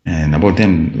எழுதப்பட்டிருக்கிறது. And about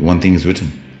them, one thing is written.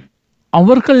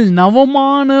 அவர்கள்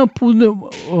நவமான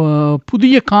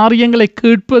புதிய காரியங்களை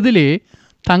கேட்பதிலே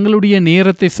தங்களுடைய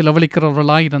நேரத்தை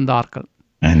செலவழிக்கிறவர்களாய் இருந்தார்கள்.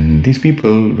 And these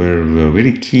people were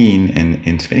very keen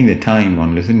in spending their time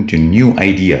on listening to new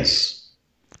ideas.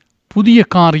 புதிய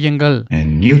காரியங்கள் And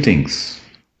new things.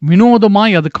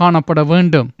 வினோதமாய் அது காணப்பட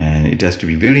வேண்டும். And it has to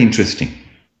be very interesting.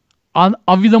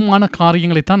 அவ்விதமான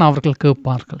காரியங்களை தான் அவர்கள்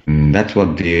கேட்பார்கள். And that's what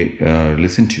they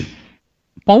listen to.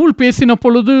 Pavul பேசின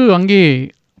பொழுது அங்கே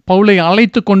பவுலை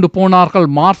அழைத்து கொண்டு போனார்கள்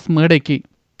மார்ஸ் மேடைக்கு.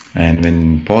 And when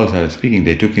Paul started speaking,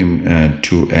 they took him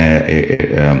to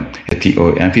an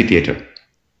amphitheater.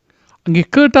 அங்கே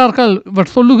கேட்டார்கள்,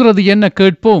 இவர் சொல்லுகிறது என்ன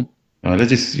கேட்போம்.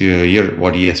 Let's just hear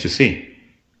what he has to say.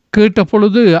 கேட்ட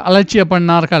பொழுது அலட்சிய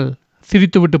பண்ணார்கள்,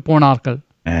 சிரித்துவிட்டு போனார்கள்.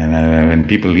 And when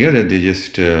people heard it, they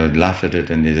just laughed at it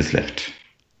and they just left.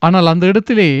 ஆனால் அந்த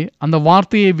இடத்திலே அந்த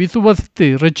வார்த்தையை விசுவசித்து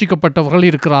ரட்சிக்கப்பட்டவர்கள்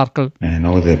இருக்கிறார்கள். And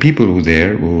now the people who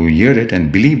there who heard it and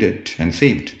believed it and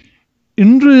saved.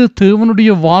 இன்று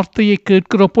தேவனுடைய வார்த்தையை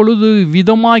கேட்கிற பொழுது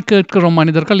விதமாய் கேட்கிற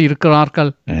மனிதர்கள் இருக்கிறார்கள்.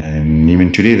 And even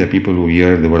today the people who hear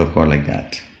the word of God like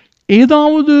that.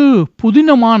 ஏதாவது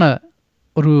புதினமான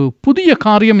ஒரு புதிய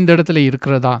காரியம் இந்த இடத்துல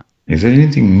இருக்கிறதா? Is there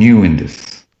anything new in this?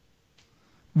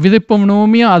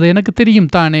 விதைப்பவனோமே அது எனக்கு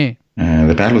தெரியும் தானே.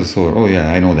 The battle is over. Oh yeah,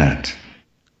 I know that.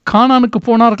 கானானுக்கு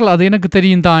போனார்கள், அது எனக்கு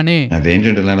தெரியும் தானே. They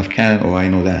entered the land of Canaan. Oh, I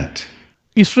know that.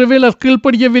 இஸ்ரவேலர்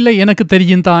கீழ்ப்படியவில்லை, எனக்கு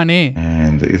தெரியும் தானே.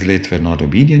 And the Israelites were not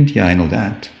obedient. Yeah, I know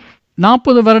that.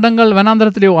 40 வருடங்கள்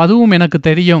வனாந்தரத்திலே, அதுவும் எனக்கு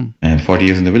தெரியும். And 40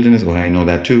 years in the wilderness. Oh, I know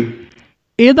that too.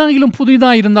 ஏதாயிலும்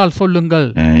புதிதா இருந்தால் சொல்லுங்கள்.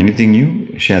 Anything new,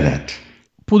 share that.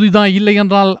 புதிதா இல்லை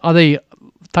என்றால் அதை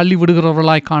தள்ளி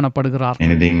விடுகிறவர்களாய் காணப்படுகிறார்.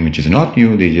 Anything which is not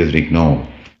new, they just ignore.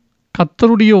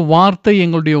 கர்த்தருடைய வார்த்தை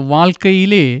எங்களுடைய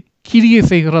வாழ்க்கையிலே கிரியை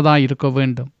செய்கிறதா இருக்க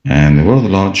வேண்டும். And the word of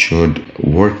the Lord should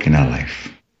work in our life.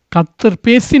 கர்த்தர்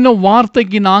பேசின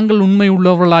வார்த்தைக்கு நாங்கள் உண்மை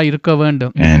உள்ளவர்களாய் இருக்க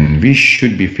வேண்டும். And we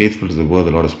should be faithful to the word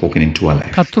the Lord has spoken into our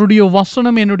life. கர்த்தருடைய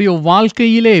வசனம் என்னுடைய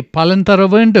வாழ்க்கையிலே பலன் தர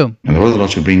வேண்டும். And the word of the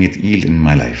Lord should bring its yield in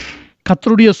my life.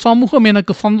 கர்த்தருடைய சமூகம்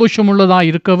எனக்கு சந்தோஷம் உள்ளதா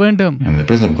இருக்க வேண்டும். And the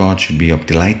presence of God should be of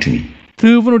delight to me.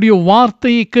 தேவனுடைய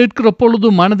வார்த்தையை கேட்கிற பொழுது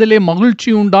மனதிலே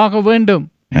மகிழ்ச்சி உண்டாக வேண்டும்.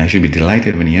 And I should be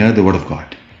delighted when I hear the word of God.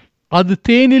 அது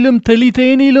தேனிலும்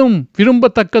தெளிதேனிலும்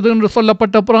விரும்பத்தக்கது என்று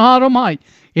சொல்லப்பட்ட பிரகாரமாய்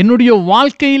என்னுடைய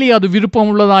வாழ்க்கையிலே அது விருப்பம்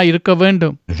உள்ளதா இருக்க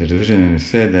வேண்டும். As it is written and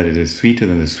said that it is sweeter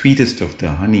than the sweetest of the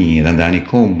honey, than the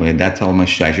honeycomb, that's how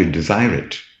much I should desire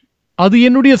it. அது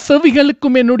என்னுடைய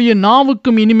செவிகளுக்கும் என்னுடைய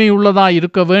நாவுக்கும் இனிமை உள்ளதாய்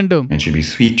இருக்க வேண்டும். and should be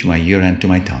sweet to my ear and to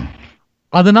my tongue.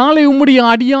 அதனாலே உம்முடைய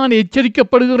அடியான்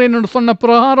எச்சரிக்கப்படுகிறேன் என்று சொன்ன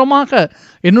பிரகாரமாக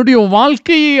என்னுடைய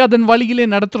வாழ்க்கையை அதன் வழியிலே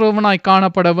நடத்துகிறவனாய்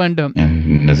காணப்பட வேண்டும்.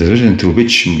 And as a reason through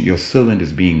which your servant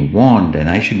is being warned, and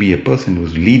I should be a person who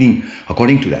is leading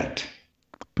according to that.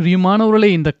 பிரியமானவர்களே,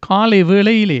 இந்த காலை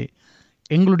வேளையிலே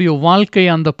எங்களுடைய வாழ்க்கை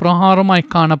அந்த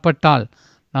பிரகாரமாய் காணப்பட்டால்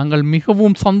நாங்கள்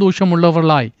மிகவும் சந்தோஷம்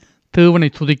உள்ளவர்களாய் தேவனை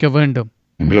துதிக்க வேண்டும்.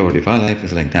 And beloved, if our life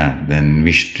is like that, then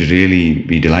we should really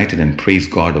be delighted and praise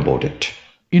God about it.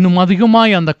 இன்னும்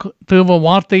அதிகமாய் அந்த தேவ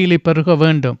வார்த்தையிலே பெருக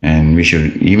வேண்டும். And we should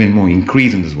even more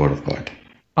increase in this word of God.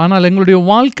 ஆனால் எங்களுடைய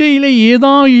வாழ்க்கையிலே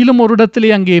ஏதாயிலும் ஒரு இடத்திலே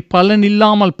அங்கே பலன்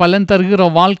இல்லாமல் பலன் தருகிற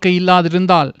வாழ்க்கை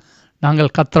இல்லாதிருந்தால்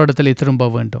நாங்கள் கர்த்தரிடத்திலே திரும்ப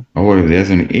வேண்டும். However, if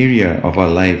there's an area of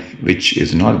our life which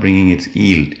is not bringing its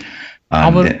yield,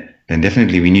 then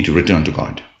definitely we need to return to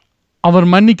God. அவர்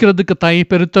மன்னிக்கிறதுக்கு தயை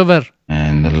பெருத்தவர்.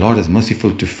 And the Lord is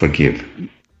merciful to forgive.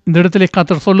 இந்த இடத்திலே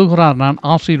கர்த்தர் சொல்லுகிறார், நான்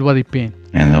ஆசீர்வதிப்பேன்.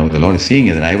 And now the Lord is saying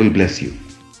that I will bless you.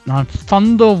 நான்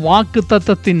தந்த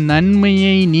வாக்குத்தத்தத்தின்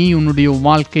நன்மையை நீ உன்னுடைய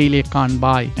வாழ்க்கையிலே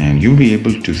காண்பாய். And you'll be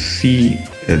able to see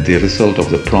the result of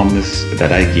the promise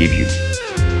that I gave you.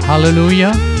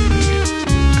 ஹல்லேலூயா.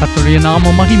 கர்த்தருடைய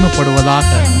நாமம் மகிமைப்படுவதாக.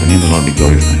 The name of the Lord be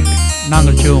glorified.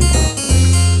 நாங்கள் ஜெபம்.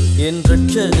 என்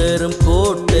ரட்சகரும்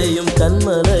கோட்டையும்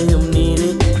கன்மலையும் நீரே,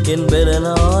 என்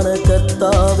பலனான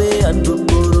கர்த்தாவே அன்பு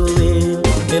கூறுவேன்.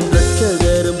 என்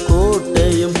ரட்சகரும்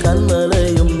கோட்டையும்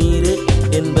கன்மலையும் நீரே,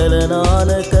 என் பலனான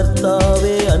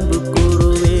கர்த்தாவே அன்பு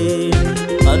கூறுவேன்.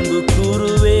 அன்பு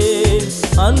கூறுவேன்,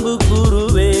 அன்பு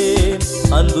கூறுவேன்,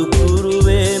 அன்பு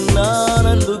கூறுவேன், நான்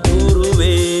அன்பு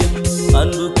கூறுவேன்,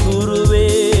 அன்பு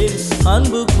கூறுவேன்,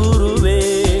 அன்பு கூறுவேன்.